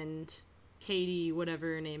and Katie,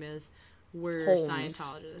 whatever her name is, were Holmes.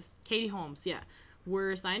 Scientologists. Katie Holmes, yeah,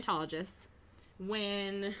 were Scientologists.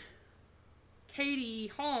 When Katie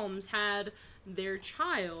Holmes had their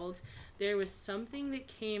child, there was something that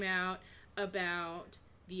came out about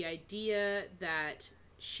the idea that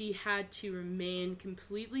she had to remain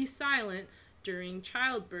completely silent during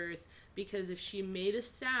childbirth because if she made a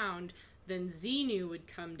sound, then Xenu would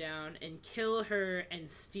come down and kill her and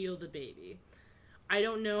steal the baby. I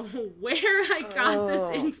don't know where I got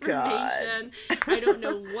this information. I don't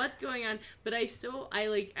know what's going on, but I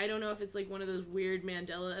don't know if it's like one of those weird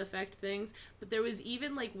Mandela effect things, but there was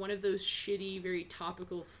even like one of those shitty, very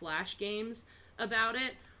topical Flash games about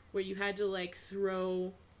it where you had to like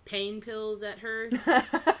throw pain pills at her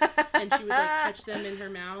and she would like catch them in her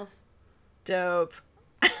mouth. Dope.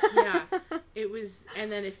 Yeah, it was,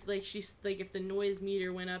 and then if like she's like if the noise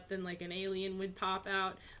meter went up, then like an alien would pop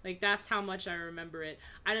out. Like that's how much I remember it.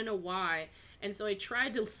 I don't know why, and so I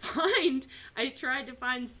tried to find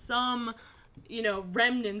some,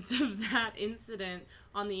 remnants of that incident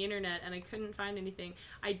on the internet, and I couldn't find anything.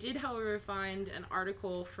 I did, however, find an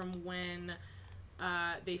article from when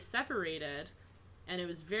they separated, and it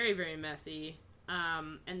was very, very messy.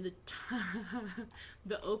 And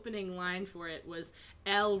the opening line for it was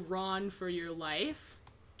 "L. Ron for your life,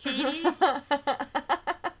 Katie,"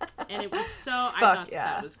 and it was so. I thought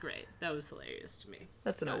that was great. That was hilarious to me.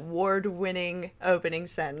 That's an award-winning opening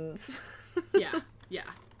sentence. Yeah,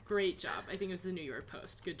 great job. I think it was the New York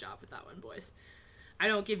Post. Good job with that one, boys. I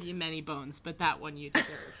don't give you many bones, but that one you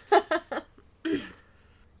deserve.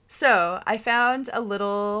 So I found a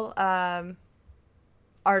little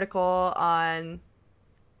article on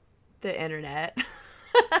the internet.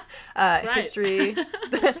 Right. History,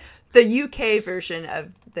 the UK version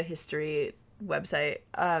of the History website,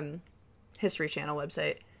 History Channel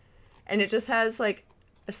website, and it just has like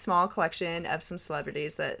a small collection of some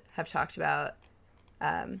celebrities that have talked about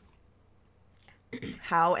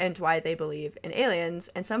how and why they believe in aliens,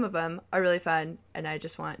 and some of them are really fun, and I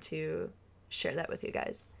just want to share that with you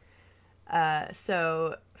guys.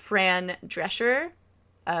 So Fran Drescher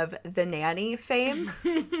of The Nanny fame.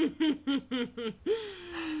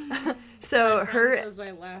 So my her says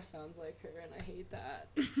my laugh sounds like her, and I hate that.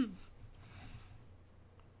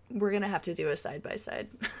 We're gonna have to do a side by side.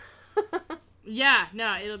 Yeah,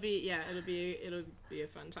 no, it'll be a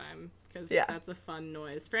fun time because that's a fun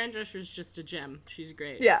noise. Fran Drescher's just a gem. She's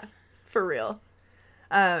great. Yeah, for real.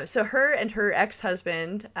 So her and her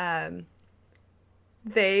ex-husband,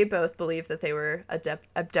 they both believe that they were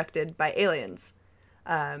abducted by aliens.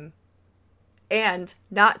 And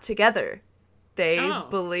not together. They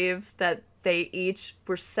believe that they each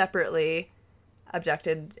were separately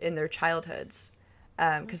abducted in their childhoods.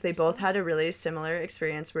 Because they both had a really similar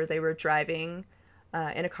experience where they were driving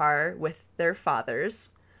in a car with their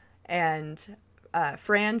fathers. And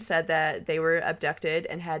Fran said that they were abducted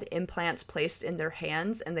and had implants placed in their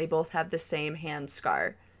hands, and they both have the same hand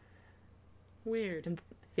scar. Weird.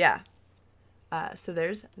 Yeah. So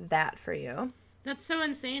there's that for you. That's so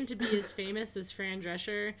insane to be as famous as Fran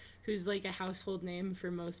Drescher, who's like a household name for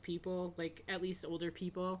most people, like at least older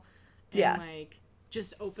people. And like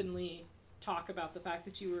just openly talk about the fact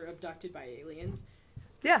that you were abducted by aliens.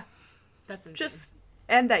 Yeah. That's insane.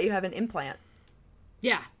 And that you have an implant.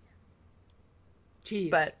 Yeah. Jeez.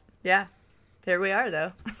 But yeah, here we are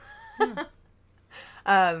though.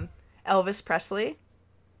 Elvis Presley,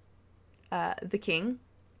 the king,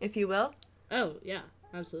 if you will. Oh yeah,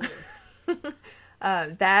 absolutely.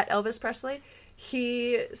 That Elvis Presley,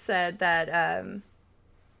 he said that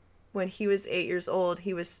when he was 8 years old,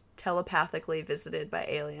 he was telepathically visited by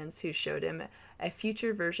aliens who showed him a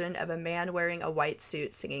future version of a man wearing a white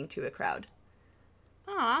suit singing to a crowd.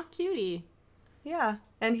 Aw, cutie. Yeah.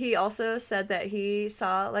 And he also said that he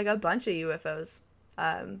saw like a bunch of UFOs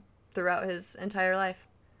throughout his entire life.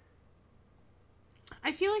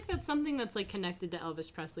 I feel like that's something that's like connected to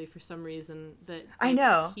Elvis Presley for some reason, that like, I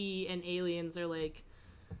know he and aliens are like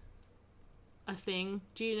a thing.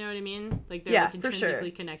 Do you know what I mean? Like they're yeah, like intrinsically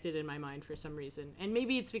connected in my mind for some reason. And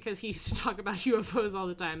maybe it's because he used to talk about UFOs all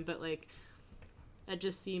the time, but like it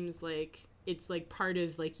just seems like it's like part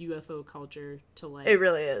of like UFO culture to like it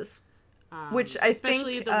really is. Which I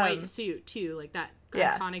especially think the white suit too, like that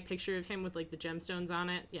iconic picture of him with like the gemstones on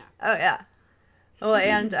it. Yeah. Oh yeah. Well,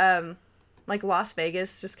 and like Las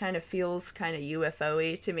Vegas just kind of feels kind of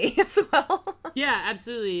UFO-y to me as well. Yeah,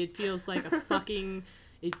 absolutely. It feels like a fucking.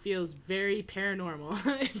 It feels very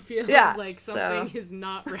paranormal. It feels like something is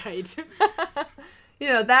not right. You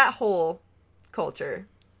know, that whole culture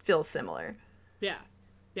feels similar. Yeah.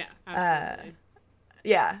 Yeah, absolutely.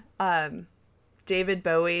 David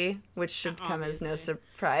Bowie, which should come as no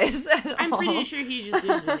surprise at I'm all. pretty sure he just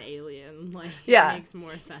is an alien. Like, yeah. It makes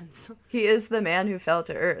more sense. He is the man who fell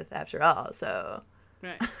to Earth, after all, so...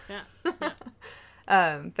 Right, yeah.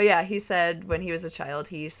 But yeah, he said when he was a child,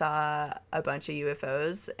 he saw a bunch of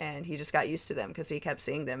UFOs, and he just got used to them because he kept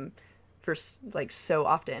seeing them for, like, so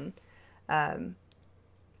often. And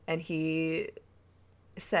he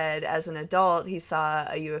said as an adult he saw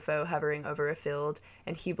a UFO hovering over a field,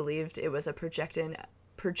 and he believed it was a projection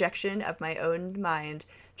of my own mind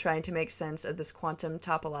trying to make sense of this quantum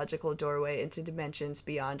topological doorway into dimensions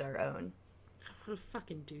beyond our own. What a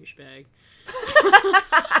fucking douchebag.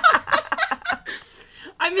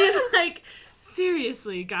 I mean, like,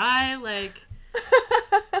 seriously, guy, like,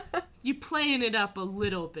 you playing it up a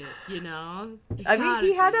little bit, you know? I mean,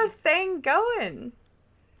 he had a thing going.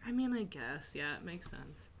 I mean, I guess, yeah, it makes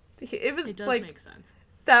sense. It does like, make sense.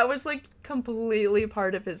 That was, like, completely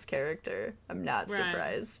part of his character. I'm not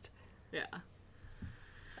surprised. Yeah.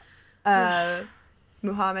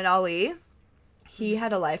 Muhammad Ali, he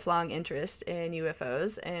had a lifelong interest in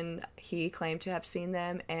UFOs, and he claimed to have seen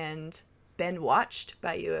them and been watched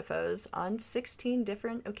by UFOs on 16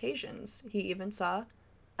 different occasions. He even saw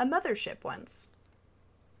a mothership once.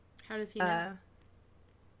 How does he know?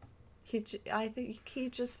 I think he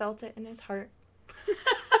just felt it in his heart.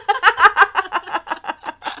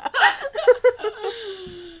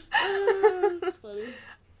 That's funny.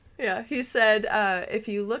 Yeah, he said, if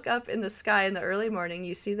you look up in the sky in the early morning,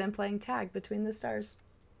 you see them playing tag between the stars.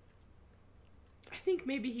 I think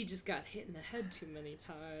maybe he just got hit in the head too many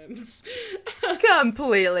times.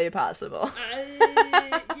 Completely possible.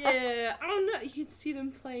 Yeah, I don't know. You can see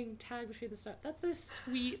them playing tag between the stars. That's a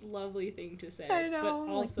sweet, lovely thing to say. I know.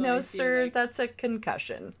 But also, no, sir, that's a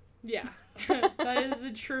concussion. Yeah, that is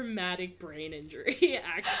a traumatic brain injury,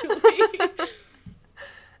 actually.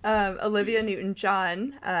 Olivia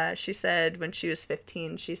Newton-John, she said when she was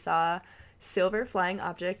 15, she saw silver flying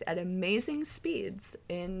object at amazing speeds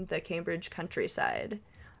in the Cambridge countryside.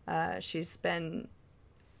 She's been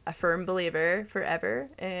a firm believer forever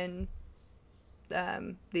in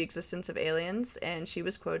the existence of aliens, and she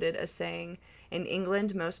was quoted as saying, "In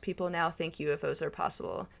England, most people now think UFOs are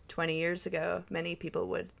possible. 20 years ago, how many people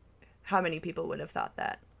would have thought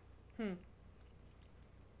that?"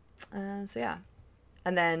 So yeah.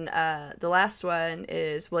 And then the last one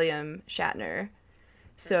is William Shatner.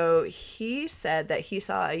 So he said that he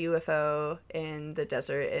saw a UFO in the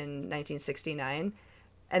desert in 1969,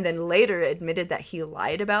 and then later admitted that he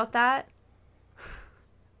lied about that.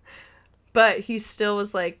 But he still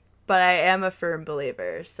was like, but I am a firm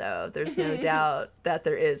believer, so there's no doubt that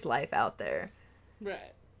there is life out there.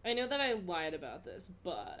 Right. I know that I lied about this,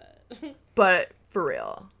 but... But for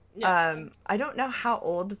real. Yeah. I don't know how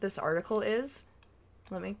old this article is.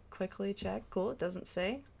 Let me quickly check. Cool, it doesn't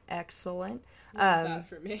say. Excellent. That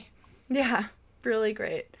for me. Yeah, really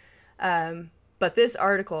great. But this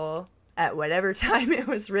article, at whatever time it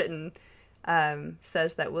was written,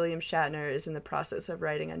 says that William Shatner is in the process of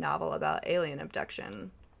writing a novel about alien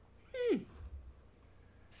abduction.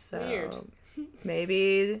 So Weird.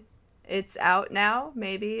 maybe it's out now,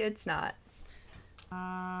 maybe it's not.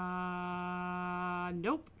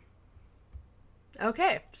 Nope.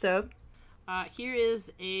 Okay, so Here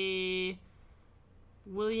is a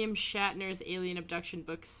William Shatner's alien abduction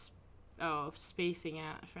books. Spacing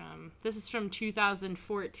out from... This is from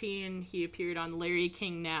 2014. He appeared on Larry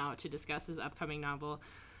King Now to discuss his upcoming novel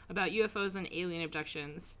about UFOs and alien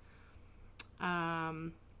abductions.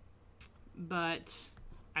 But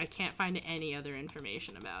I can't find any other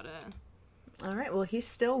information about it. all right, well, he's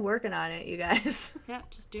still working on it, you guys. Yeah,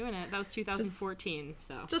 just doing it. That was 2014,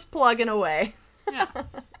 so... Just plugging away. Yeah.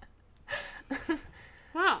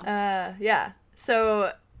 Wow. Yeah.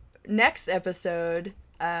 So next episode,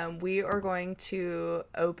 we are going to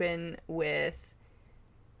open with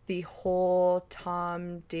the whole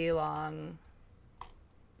Tom DeLonge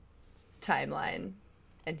timeline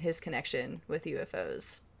and his connection with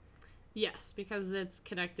UFOs. Yes, because it's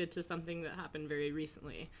connected to something that happened very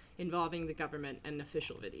recently involving the government and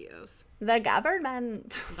official videos. The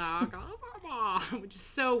government. The government. Which is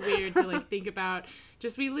so weird to like think about.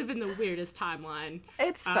 Just we live in the weirdest timeline.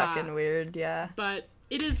 It's fucking weird, yeah. But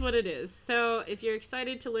it is what it is. So if you're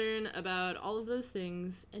excited to learn about all of those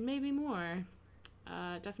things and maybe more,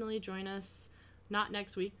 definitely join us not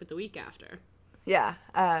next week, but the week after. Yeah.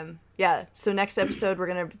 So next episode, we're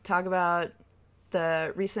going to talk about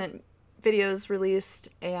the recent videos released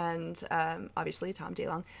and obviously Tom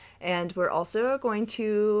DeLonge. And we're also going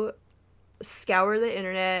to scour the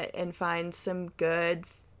internet and find some good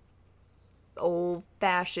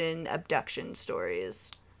old-fashioned abduction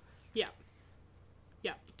stories. Yeah.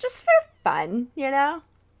 Yeah. Just for fun, you know?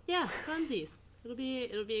 Yeah, funsies. It'll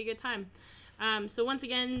be a good time. So once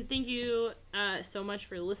again, thank you so much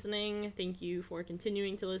for listening. Thank you for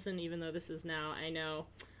continuing to listen, even though this is now, I know,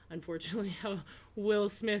 unfortunately, a Will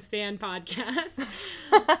Smith fan podcast.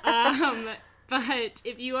 But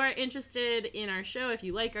if you are interested in our show, if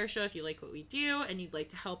you like our show, if you like what we do, and you'd like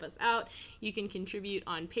to help us out, you can contribute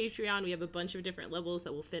on Patreon. We have a bunch of different levels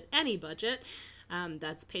that will fit any budget.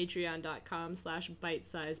 That's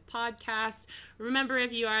patreon.com/bitesizepodcast. Remember,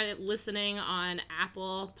 if you are listening on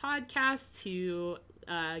Apple Podcasts, to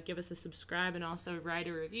give us a subscribe and also write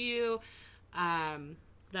a review.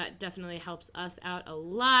 That definitely helps us out a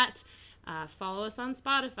lot. Follow us on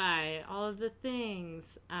Spotify, all of the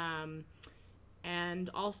things. And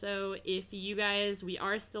also, if you guys, we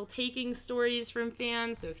are still taking stories from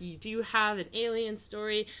fans, so if you do have an alien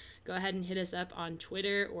story, go ahead and hit us up on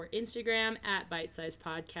Twitter or Instagram at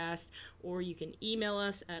bitesizepodcast, or you can email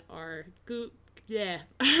us at our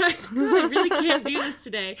I really can't do this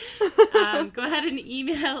today. Go ahead and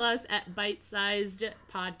email us at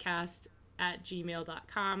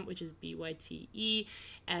bitesizedpodcast@gmail.com, which is BYTESIZED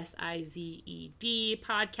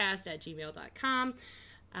podcast@gmail.com.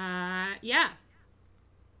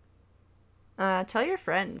 Tell your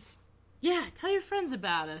friends. Yeah, tell your friends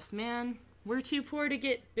about us, man. We're too poor to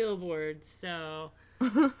get billboards, so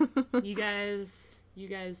you guys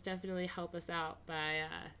definitely help us out by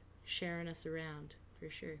sharing us around,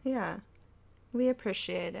 for sure. Yeah, we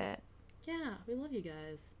appreciate it. Yeah, we love you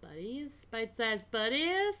guys, buddies. Bite-sized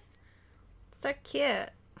buddies. So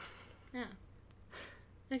cute. Yeah.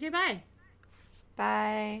 Okay, bye.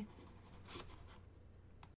 Bye.